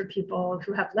like for people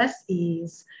who have less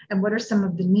ease and what are some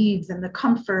of the needs and the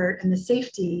comfort and the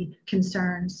safety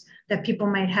concerns that people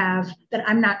might have that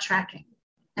I'm not tracking.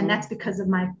 And that's because of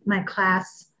my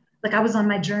class. Like I was on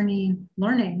my journey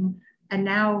learning and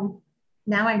now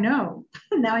I know.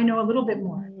 Now I know a little bit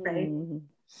more, right?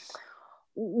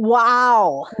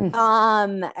 Wow.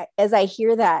 As I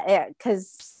hear that,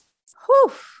 because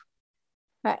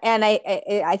and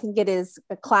I think it is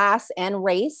a class and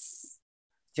race,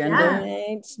 gender,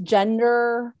 right?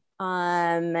 Gender,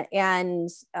 and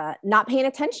not paying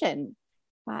attention.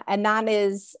 And that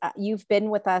is, you've been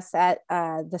with us at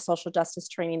the Social Justice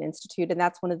Training Institute, and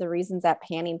that's one of the reasons that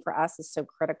panning for us is so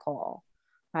critical,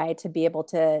 right? To be able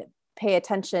to pay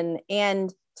attention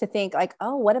and to think like,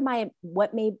 oh, what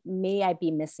may I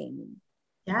be missing?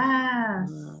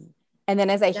 Yes. And then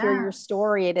as I hear your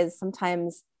story, it is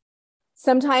sometimes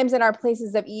in our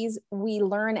places of ease, we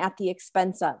learn at the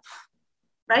expense of.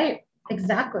 Right.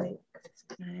 Exactly.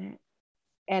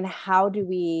 And how do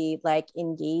we like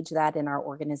engage that in our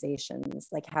organizations?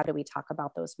 Like, how do we talk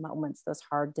about those moments, those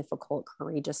hard, difficult,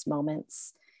 courageous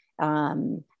moments?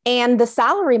 And the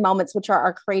salary moments, which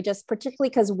are courageous, particularly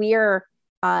because we're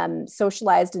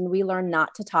socialized and we learn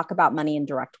not to talk about money in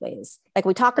direct ways. Like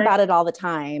we talk about it all the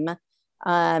time.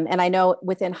 And I know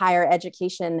within higher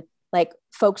education, like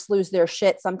folks lose their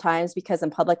shit sometimes because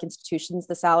in public institutions,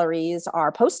 the salaries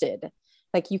are posted.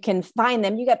 Like you can find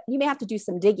them, you may have to do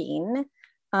some digging.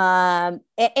 And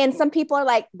some people are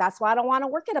like, that's why I don't want to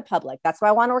work at a public. That's why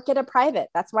I want to work at a private.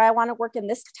 That's why I want to work in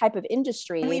this type of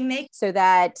industry so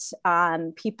that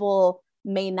people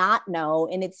may not know.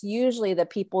 And it's usually the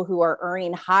people who are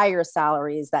earning higher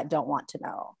salaries that don't want to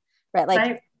know, right?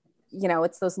 Like, you know,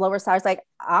 it's those lower salaries. Like,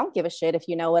 I don't give a shit if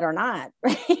you know it or not.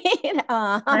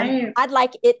 Right? I'd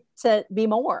like it to be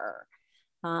more.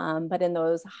 But in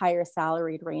those higher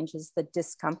salaried ranges, the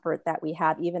discomfort that we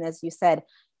have, even as you said,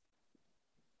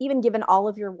 even given all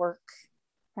of your work,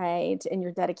 right, and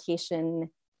your dedication,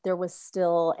 there was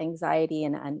still anxiety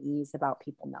and unease about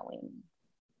people knowing.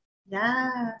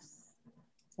 Yes.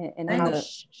 And how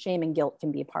shame and guilt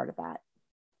can be a part of that.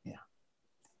 Yeah.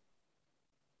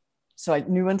 So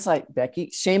new insight,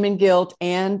 Becky, shame and guilt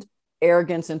and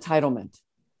arrogance, entitlement.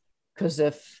 Because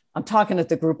if I'm talking at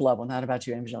the group level, not about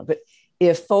you, Angela, but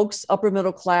if folks upper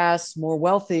middle class, more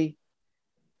wealthy,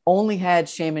 only had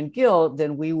shame and guilt,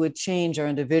 then we would change our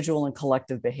individual and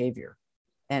collective behavior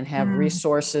and have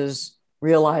resources,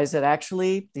 realize that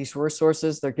actually these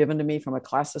resources, they're given to me from a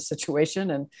classless situation.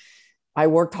 And I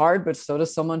worked hard, but so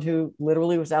does someone who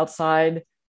literally was outside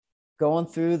going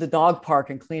through the dog park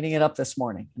and cleaning it up this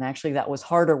morning. And actually that was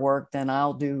harder work than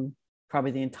I'll do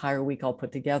probably the entire week I'll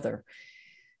put together.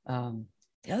 The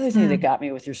other thing that got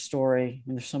me with your story,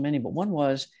 and there's so many, but one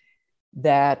was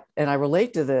that, and I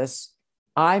relate to this,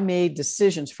 I made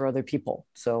decisions for other people.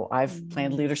 So I've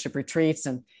planned leadership retreats,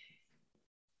 and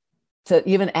to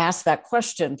even ask that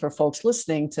question for folks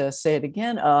listening, to say it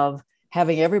again, of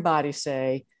having everybody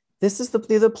say, this is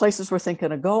the places we're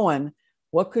thinking of going.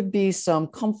 What could be some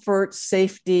comfort,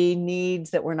 safety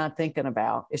needs that we're not thinking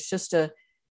about? It's just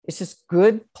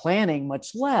good planning,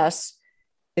 much less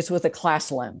it's with a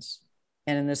class lens.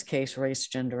 And in this case, race,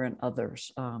 gender, and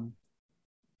others.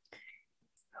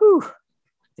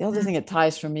 The other thing it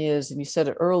ties for me is, and you said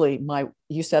it early,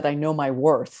 you said, I know my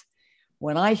worth.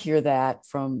 When I hear that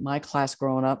from my class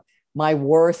growing up, my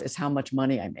worth is how much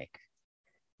money I make.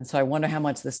 And so I wonder how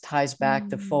much this ties back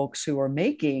to folks who are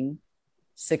making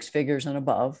 6 figures and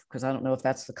above, because I don't know if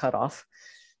that's the cutoff.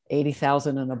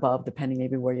 80,000 and above, depending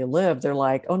maybe where you live, they're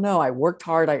like, oh no, I worked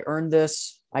hard, I earned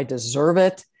this, I deserve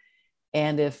it.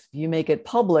 And if you make it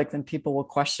public, then people will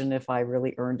question if I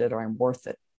really earned it or I'm worth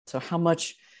it. So how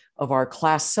much of our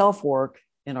class self-work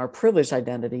and our privileged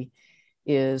identity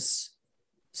is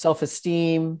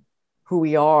self-esteem, who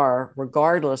we are,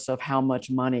 regardless of how much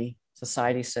money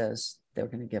society says they're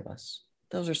going to give us.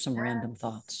 Those are some random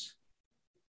thoughts.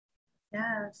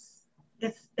 Yes,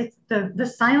 it's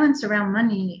the silence around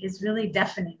money is really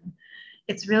deafening.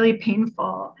 It's really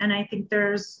painful, and I think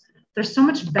there's so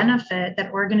much benefit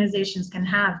that organizations can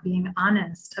have being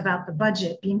honest about the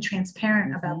budget, being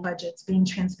transparent about budgets, being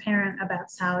transparent about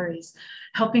salaries,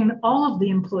 helping all of the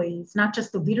employees, not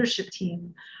just the leadership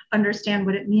team, understand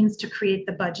what it means to create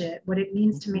the budget, what it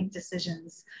means to make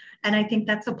decisions. And I think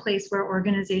that's a place where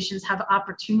organizations have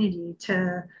opportunity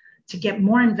to get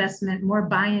more investment, more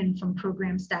buy-in from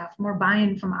program staff, more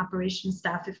buy-in from operations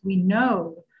staff. If we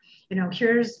know,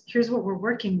 here's what we're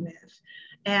working with.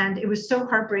 And it was so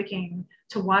heartbreaking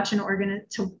to watch an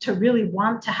to really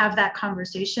want to have that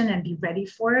conversation and be ready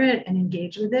for it and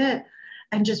engage with it,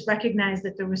 and just recognize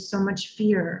that there was so much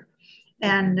fear.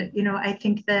 And, I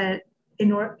think that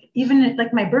even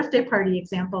like my birthday party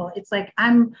example, it's like,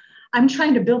 I'm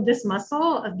trying to build this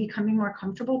muscle of becoming more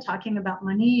comfortable talking about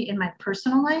money in my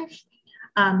personal life,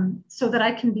 so that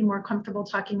I can be more comfortable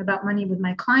talking about money with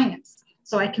my clients.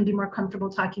 So I can be more comfortable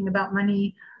talking about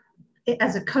money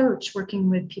as a coach working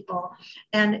with people.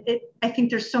 And I think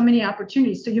there's so many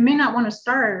opportunities. So you may not want to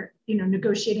start,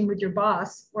 negotiating with your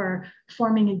boss or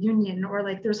forming a union, or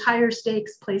like there's higher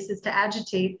stakes places to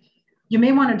agitate. You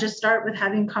may want to just start with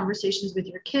having conversations with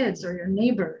your kids or your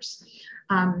neighbors.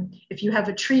 If you have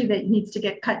a tree that needs to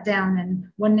get cut down and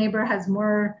one neighbor has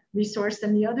more resource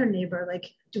than the other neighbor, like,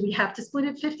 do we have to split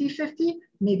it 50-50?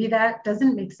 Maybe that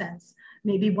doesn't make sense.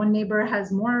 Maybe one neighbor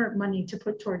has more money to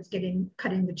put towards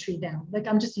cutting the tree down. Like,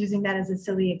 I'm just using that as a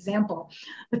silly example,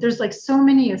 but there's like so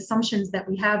many assumptions that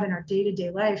we have in our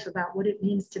day-to-day life about what it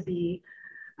means to be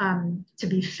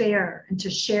fair and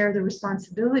to share the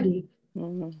responsibility.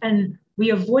 And we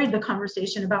avoid the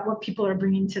conversation about what people are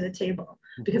bringing to the table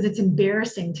because it's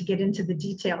embarrassing to get into the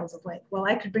details of like, well,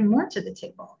 I could bring more to the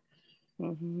table.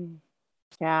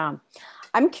 Yeah.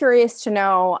 I'm curious to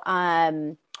know,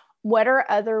 what are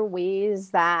other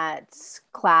ways that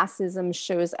classism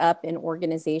shows up in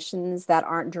organizations that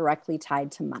aren't directly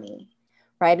tied to money,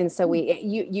 right? And so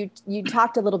you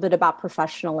talked a little bit about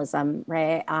professionalism,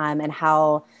 right? And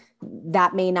how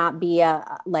that may not be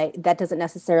that doesn't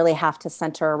necessarily have to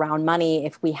center around money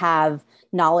if we have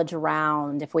knowledge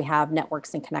around, if we have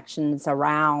networks and connections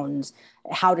around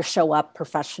how to show up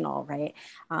professional, right?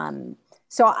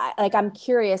 So I'm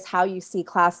curious how you see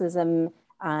classism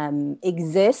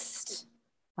exist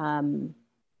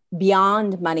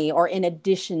beyond money or in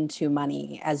addition to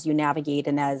money as you navigate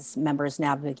and as members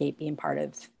navigate being part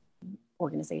of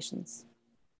organizations.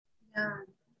 Yeah,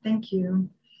 thank you.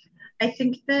 I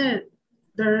think that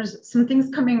there's some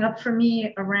things coming up for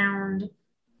me around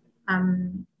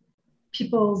the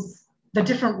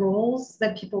different roles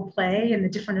that people play and the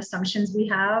different assumptions we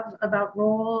have about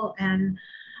role. And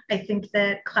I think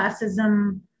that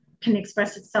classism can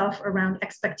express itself around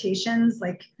expectations,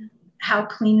 like how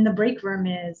clean the break room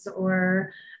is,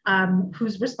 or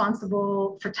who's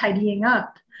responsible for tidying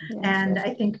up. And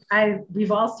I think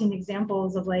we've all seen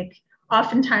examples of like,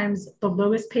 oftentimes the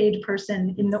lowest paid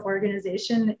person in the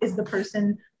organization is the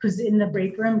person who's in the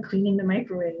break room cleaning the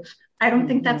microwave. I don't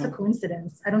think that's a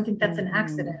coincidence. I don't think that's an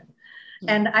accident.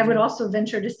 And I would also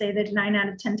venture to say that 9 out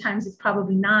of 10 times it's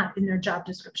probably not in their job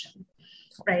description,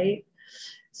 right?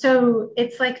 So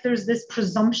it's like there's this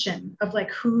presumption of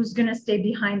like who's going to stay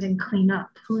behind and clean up,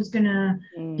 who's going to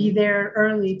be there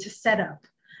early to set up.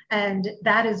 And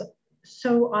that is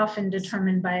so often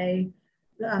determined by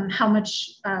how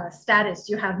much status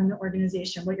you have in the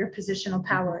organization, what your positional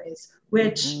power is,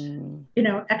 which,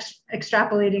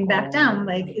 extrapolating back down,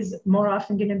 like is more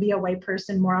often going to be a white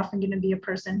person, more often going to be a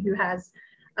person who has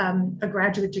a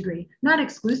graduate degree, not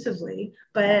exclusively,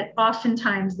 but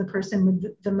oftentimes the person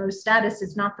with the most status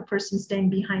is not the person staying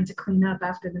behind to clean up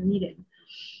after the meeting.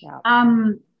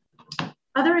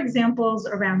 Other examples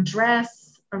around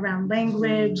dress, around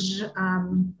language,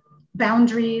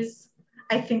 boundaries.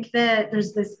 I think that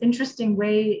there's this interesting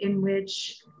way in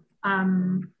which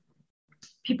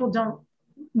people don't,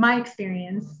 my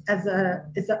experience as an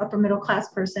upper middle class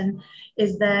person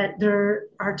is that there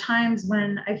are times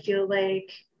when I feel like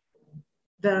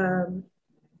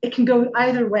it can go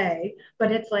either way,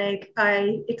 but it's like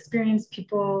I experience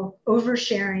people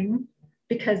oversharing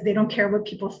because they don't care what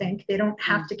people think. They don't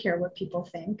have to care what people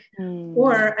think. Mm.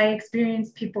 Or I experience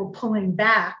people pulling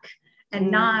back and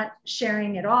not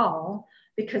sharing at all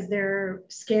because they're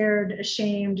scared,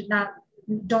 ashamed,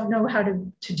 don't know how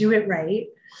to do it right.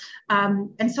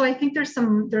 And so I think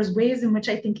there's ways in which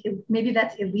I think maybe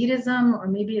that's elitism or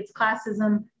maybe it's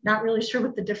classism, not really sure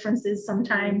what the difference is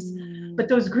sometimes, but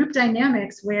those group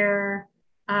dynamics where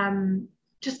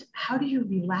just how do you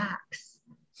relax,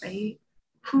 right?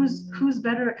 Who's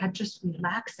better at just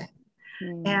relaxing?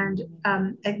 And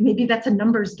maybe that's a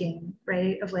numbers game,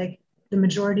 right? Of like the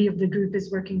majority of the group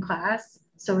is working class,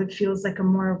 so it feels like a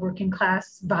more working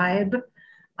class vibe,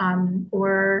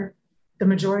 or the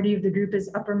majority of the group is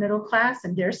upper middle class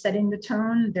and they're setting the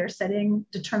tone,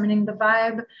 determining the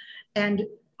vibe, and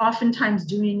oftentimes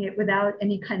doing it without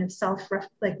any kind of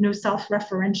no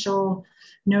self-referential,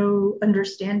 no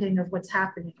understanding of what's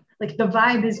happening. Like the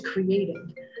vibe is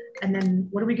created. And then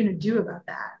what are we going to do about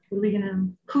that?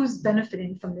 Who's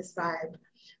benefiting from this vibe?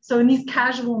 So in these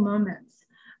casual moments,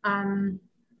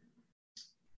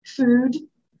 food,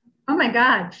 oh my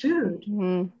God, food.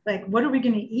 Like, what are we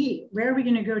going to eat? Where are we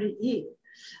going to go to eat?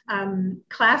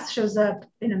 Class shows up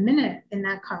in a minute in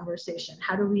that conversation.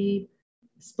 How do we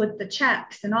split the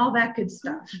checks and all that good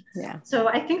stuff? Yeah. So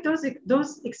I think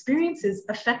those experiences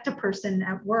affect a person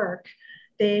at work.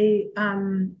 They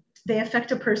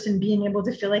affect a person being able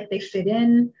to feel like they fit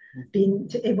in,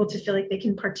 able to feel like they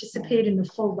can participate in the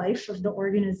full life of the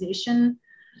organization.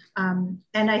 And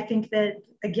I think that,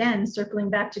 again, circling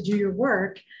back to do your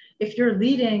work, if you're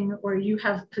leading or you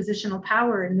have positional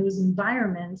power in those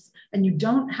environments and you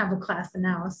don't have a class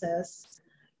analysis,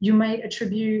 you might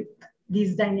attribute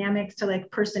these dynamics to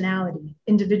like personality,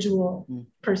 individual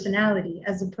personality,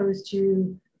 as opposed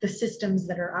to the systems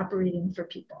that are operating for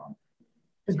people,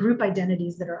 the group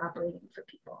identities that are operating for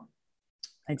people.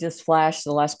 I just flashed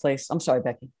the last place. I'm sorry,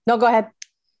 Becky. No, go ahead.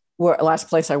 Last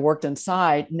place I worked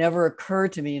inside, never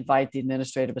occurred to me invite the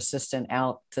administrative assistant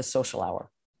out to social hour.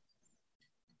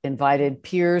 Invited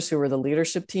peers who were the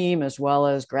leadership team as well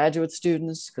as graduate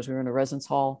students because we were in a residence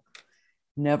hall.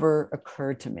 Never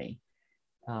occurred to me.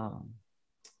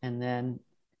 And then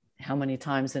how many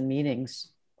times in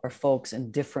meetings are folks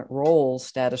in different roles,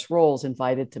 status roles,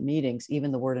 invited to meetings?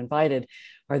 Even the word invited,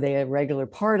 are they a regular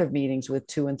part of meetings with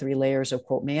 2 and 3 layers of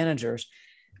quote managers,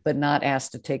 but not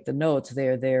asked to take the notes?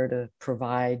 They're there to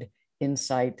provide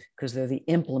insight because they're the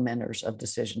implementers of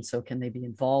decisions. So can they be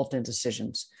involved in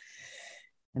decisions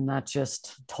and not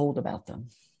just told about them?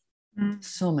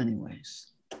 So many ways.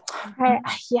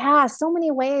 Yeah, so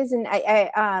many ways. And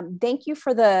I thank you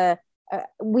for the,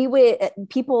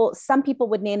 some people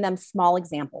would name them small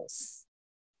examples.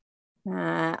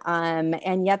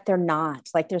 And yet they're not.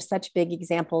 Like, they're such big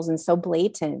examples and so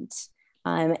blatant.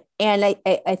 And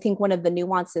I think one of the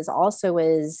nuances also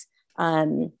is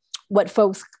what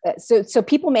folks, so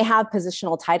people may have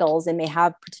positional titles and may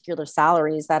have particular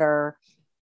salaries that are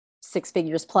 6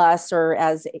 figures plus, or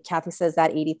as Kathy says,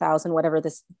 that 80,000,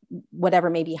 whatever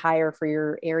may be higher for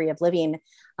your area of living.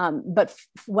 But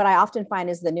what I often find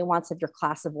is the nuance of your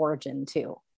class of origin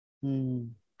too.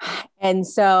 And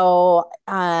so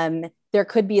there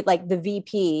could be like the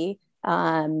VP,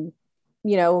 who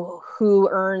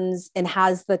earns and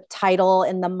has the title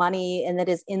and the money and that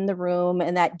is in the room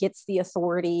and that gets the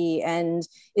authority and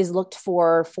is looked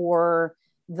for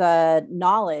the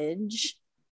knowledge,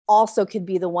 also could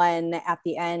be the one at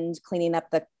the end cleaning up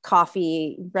the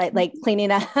coffee, right? Like cleaning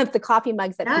up the coffee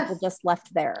mugs that people just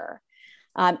left there.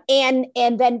 And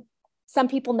then some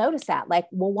people notice that, like,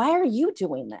 well, why are you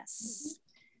doing this?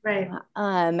 Right.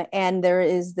 And there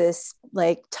is this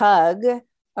like tug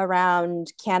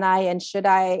around, can I and should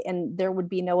I? And there would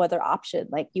be no other option.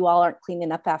 Like, you all aren't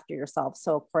cleaning up after yourself.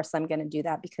 So of course I'm going to do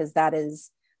that because that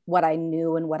is what I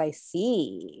knew and what I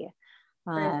see.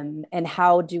 And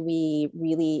how do we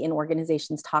really in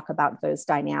organizations talk about those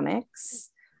dynamics?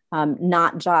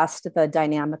 Not just the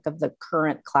dynamic of the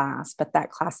current class, but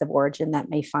that class of origin that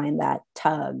may find that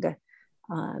tug,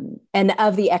 and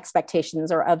of the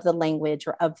expectations or of the language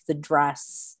or of the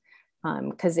dress,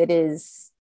 because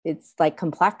it's like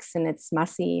complex and it's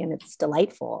messy and it's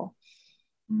delightful.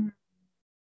 As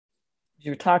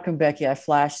you were talking, Becky, I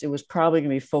flashed, it was probably going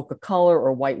to be folk of color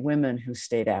or white women who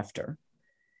stayed after.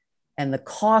 And the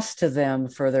cost to them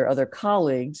for their other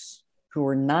colleagues who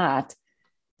were not,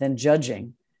 then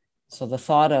judging. So the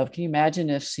thought of, can you imagine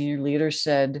if senior leaders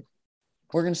said,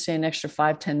 we're going to stay an extra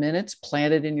 5-10 minutes,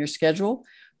 plan it in your schedule.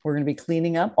 We're going to be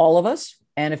cleaning up, all of us.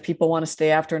 And if people want to stay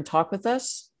after and talk with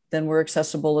us, then we're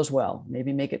accessible as well.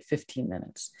 Maybe make it 15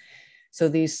 minutes. So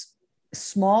these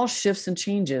small shifts and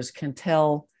changes can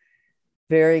tell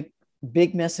very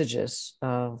big messages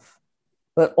of,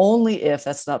 but only if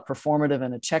that's not performative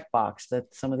and a checkbox,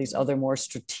 that some of these other more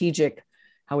strategic,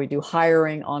 how we do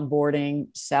hiring, onboarding,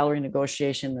 salary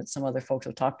negotiation that some other folks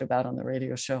have talked about on the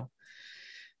radio show.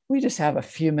 We just have a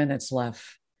few minutes left.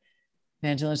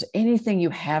 Angela, is anything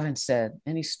you haven't said,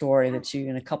 any story that you,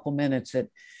 in a couple minutes, that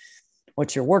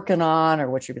what you're working on or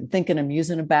what you've been thinking and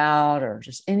musing about, or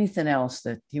just anything else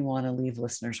that you want to leave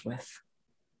listeners with?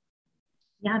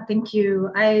 Yeah, thank you.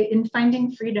 In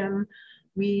Finding Freedom,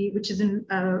 which is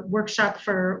a workshop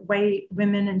for white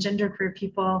women and genderqueer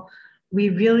people, we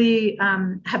really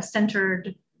have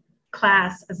centered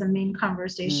class as a main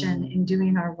conversation in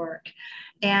doing our work.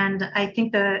 And I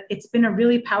think that it's been a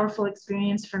really powerful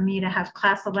experience for me to have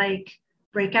class-alike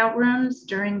breakout rooms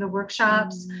during the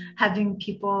workshops, having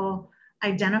people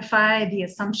identify the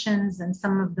assumptions and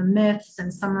some of the myths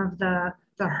and some of the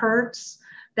hurts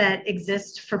that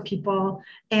exist for people,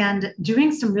 and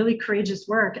doing some really courageous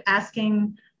work,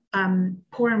 asking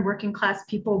poor and working class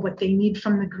people what they need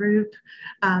from the group,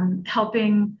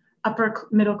 helping upper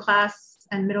middle class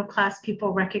and middle class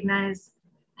people recognize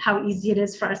how easy it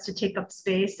is for us to take up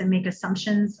space and make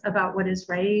assumptions about what is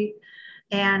right.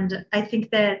 And I think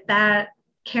that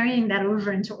carrying that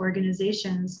over into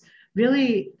organizations,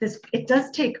 really, it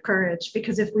does take courage,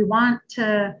 because if we want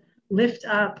to lift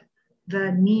up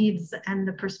the needs and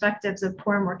the perspectives of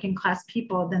poor and working class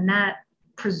people, then that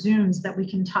presumes that we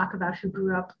can talk about who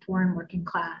grew up poor and working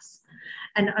class,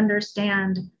 and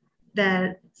understand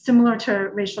that, similar to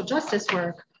racial justice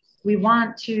work, we don't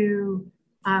want to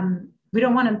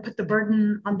put the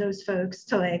burden on those folks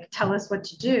to tell us what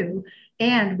to do.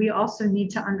 And we also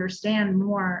need to understand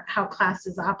more how class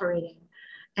is operating,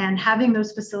 and having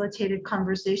those facilitated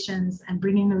conversations and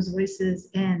bringing those voices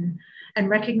in, and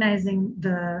recognizing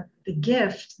the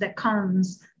gift that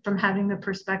comes from having the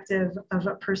perspective of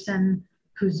a person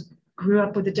who's grew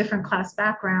up with a different class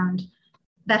background.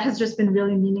 That has just been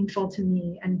really meaningful to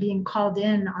me, and being called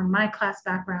in on my class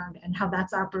background and how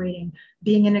that's operating,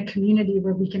 being in a community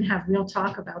where we can have real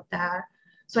talk about that.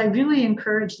 So I really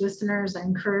encourage listeners, I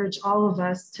encourage all of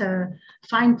us to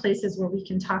find places where we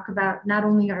can talk about not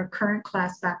only our current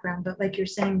class background, but, like you're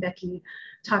saying, Becky,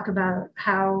 talk about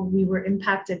how we were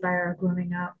impacted by our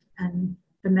growing up and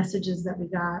the messages that we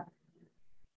got.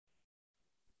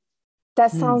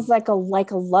 That sounds like a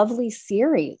lovely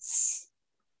series.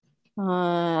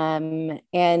 And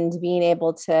being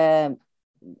able to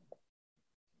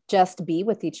just be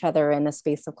with each other in the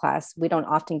space of class. We don't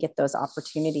often get those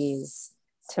opportunities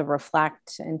to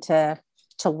reflect and to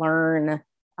learn,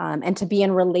 and to be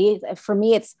in for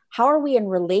me, it's how are we in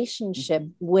relationship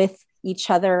with each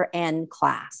other and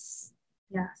class?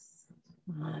 Yes.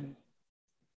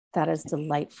 That is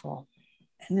delightful.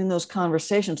 And in those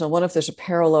conversations, I wonder if there's a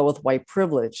parallel with white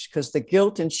privilege, because the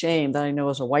guilt and shame that I know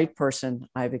as a white person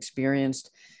I've experienced.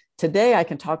 Today, I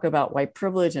can talk about white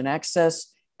privilege and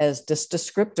access as just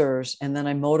descriptors, and then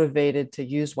I'm motivated to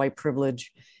use white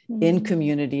privilege in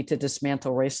community to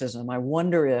dismantle racism. I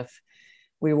wonder if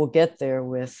we will get there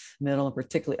with middle, and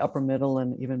particularly upper middle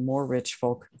and even more rich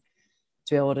folk,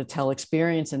 to be able to tell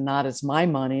experience, and not it's my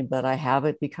money, but I have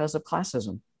it because of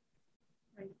classism.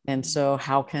 And so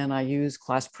how can I use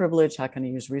class privilege? How can I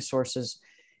use resources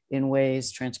in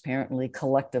ways transparently,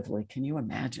 collectively? Can you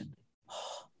imagine?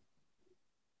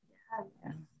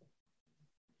 Yeah.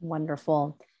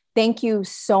 Wonderful. Thank you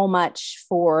so much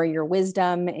for your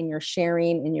wisdom and your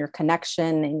sharing and your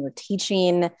connection and your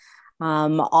teaching.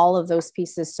 All of those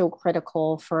pieces so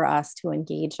critical for us to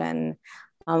engage in.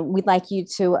 We'd like you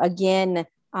to, again,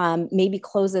 maybe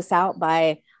close us out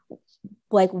by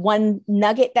one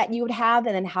nugget that you would have,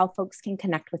 and then how folks can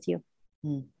connect with you.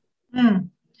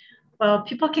 Well,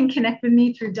 people can connect with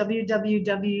me through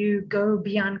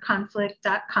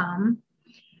www.gobeyondconflict.com.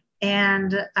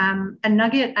 And a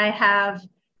nugget I have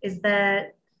is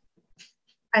that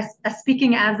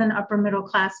speaking as an upper middle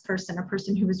class person, a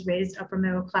person who was raised upper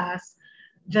middle class,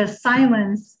 the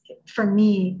silence for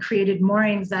me created more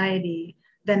anxiety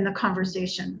than the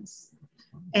conversations.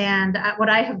 And what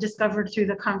I have discovered through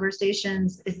the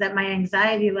conversations is that my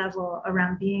anxiety level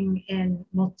around being in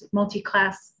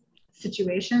multi-class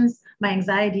situations, my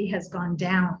anxiety has gone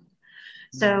down.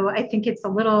 So I think it's a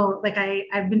little like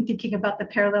I've been thinking about the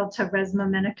parallel to Resmaa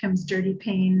Menakem's dirty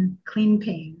pain, clean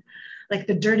pain, like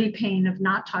the dirty pain of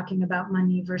not talking about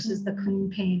money versus the clean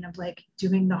pain of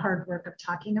doing the hard work of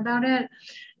talking about it.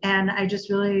 And I just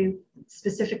really,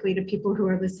 specifically to people who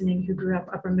are listening who grew up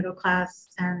upper middle class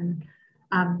and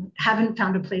haven't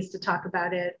found a place to talk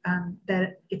about it,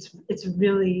 that it's a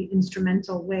really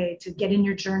instrumental way to get in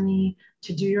your journey,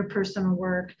 to do your personal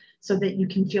work, so that you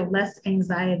can feel less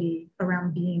anxiety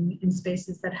around being in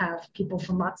spaces that have people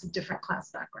from lots of different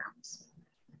class backgrounds.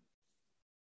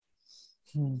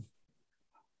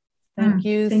 Thank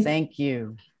you. Thank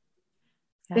you.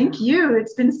 Thank you.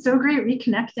 It's been so great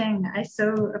reconnecting. I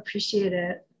so appreciate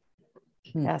it.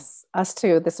 Yes, us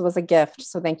too. This was a gift.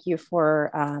 So thank you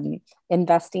for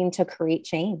investing to create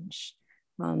change.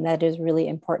 That is really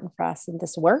important for us in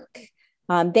this work.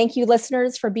 Thank you,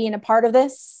 listeners, for being a part of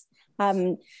this.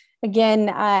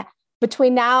 Again,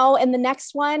 between now and the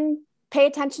next one, pay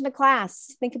attention to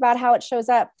class. Think about how it shows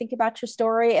up. Think about your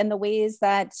story and the ways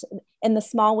that, in the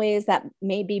small ways that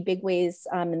may be big ways,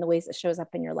 in the ways it shows up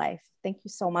in your life. Thank you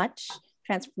so much.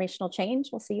 Transformational Change.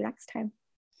 We'll see you next time.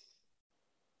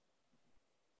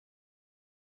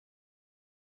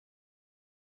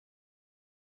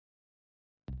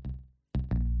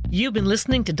 You've been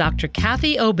listening to Dr.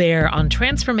 Kathy Obear on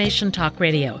Transformation Talk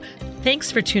Radio. Thanks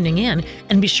for tuning in,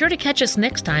 and be sure to catch us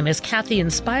next time as Kathy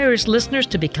inspires listeners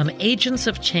to become agents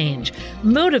of change,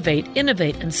 motivate,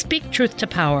 innovate, and speak truth to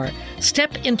power.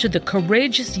 Step into the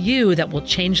courageous you that will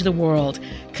change the world.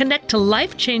 Connect to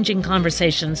life-changing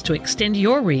conversations to extend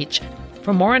your reach.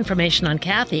 For more information on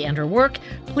Kathy and her work,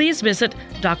 please visit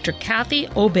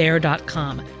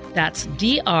drkathyobear.com. That's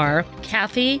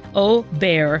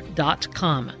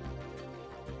drkathyobear.com.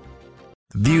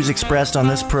 Views expressed on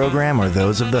this program are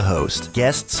those of the host,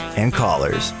 guests, and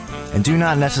callers, and do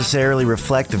not necessarily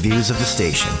reflect the views of the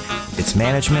station, its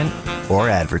management, or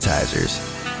advertisers.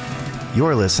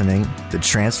 You're listening to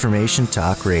Transformation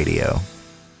Talk Radio.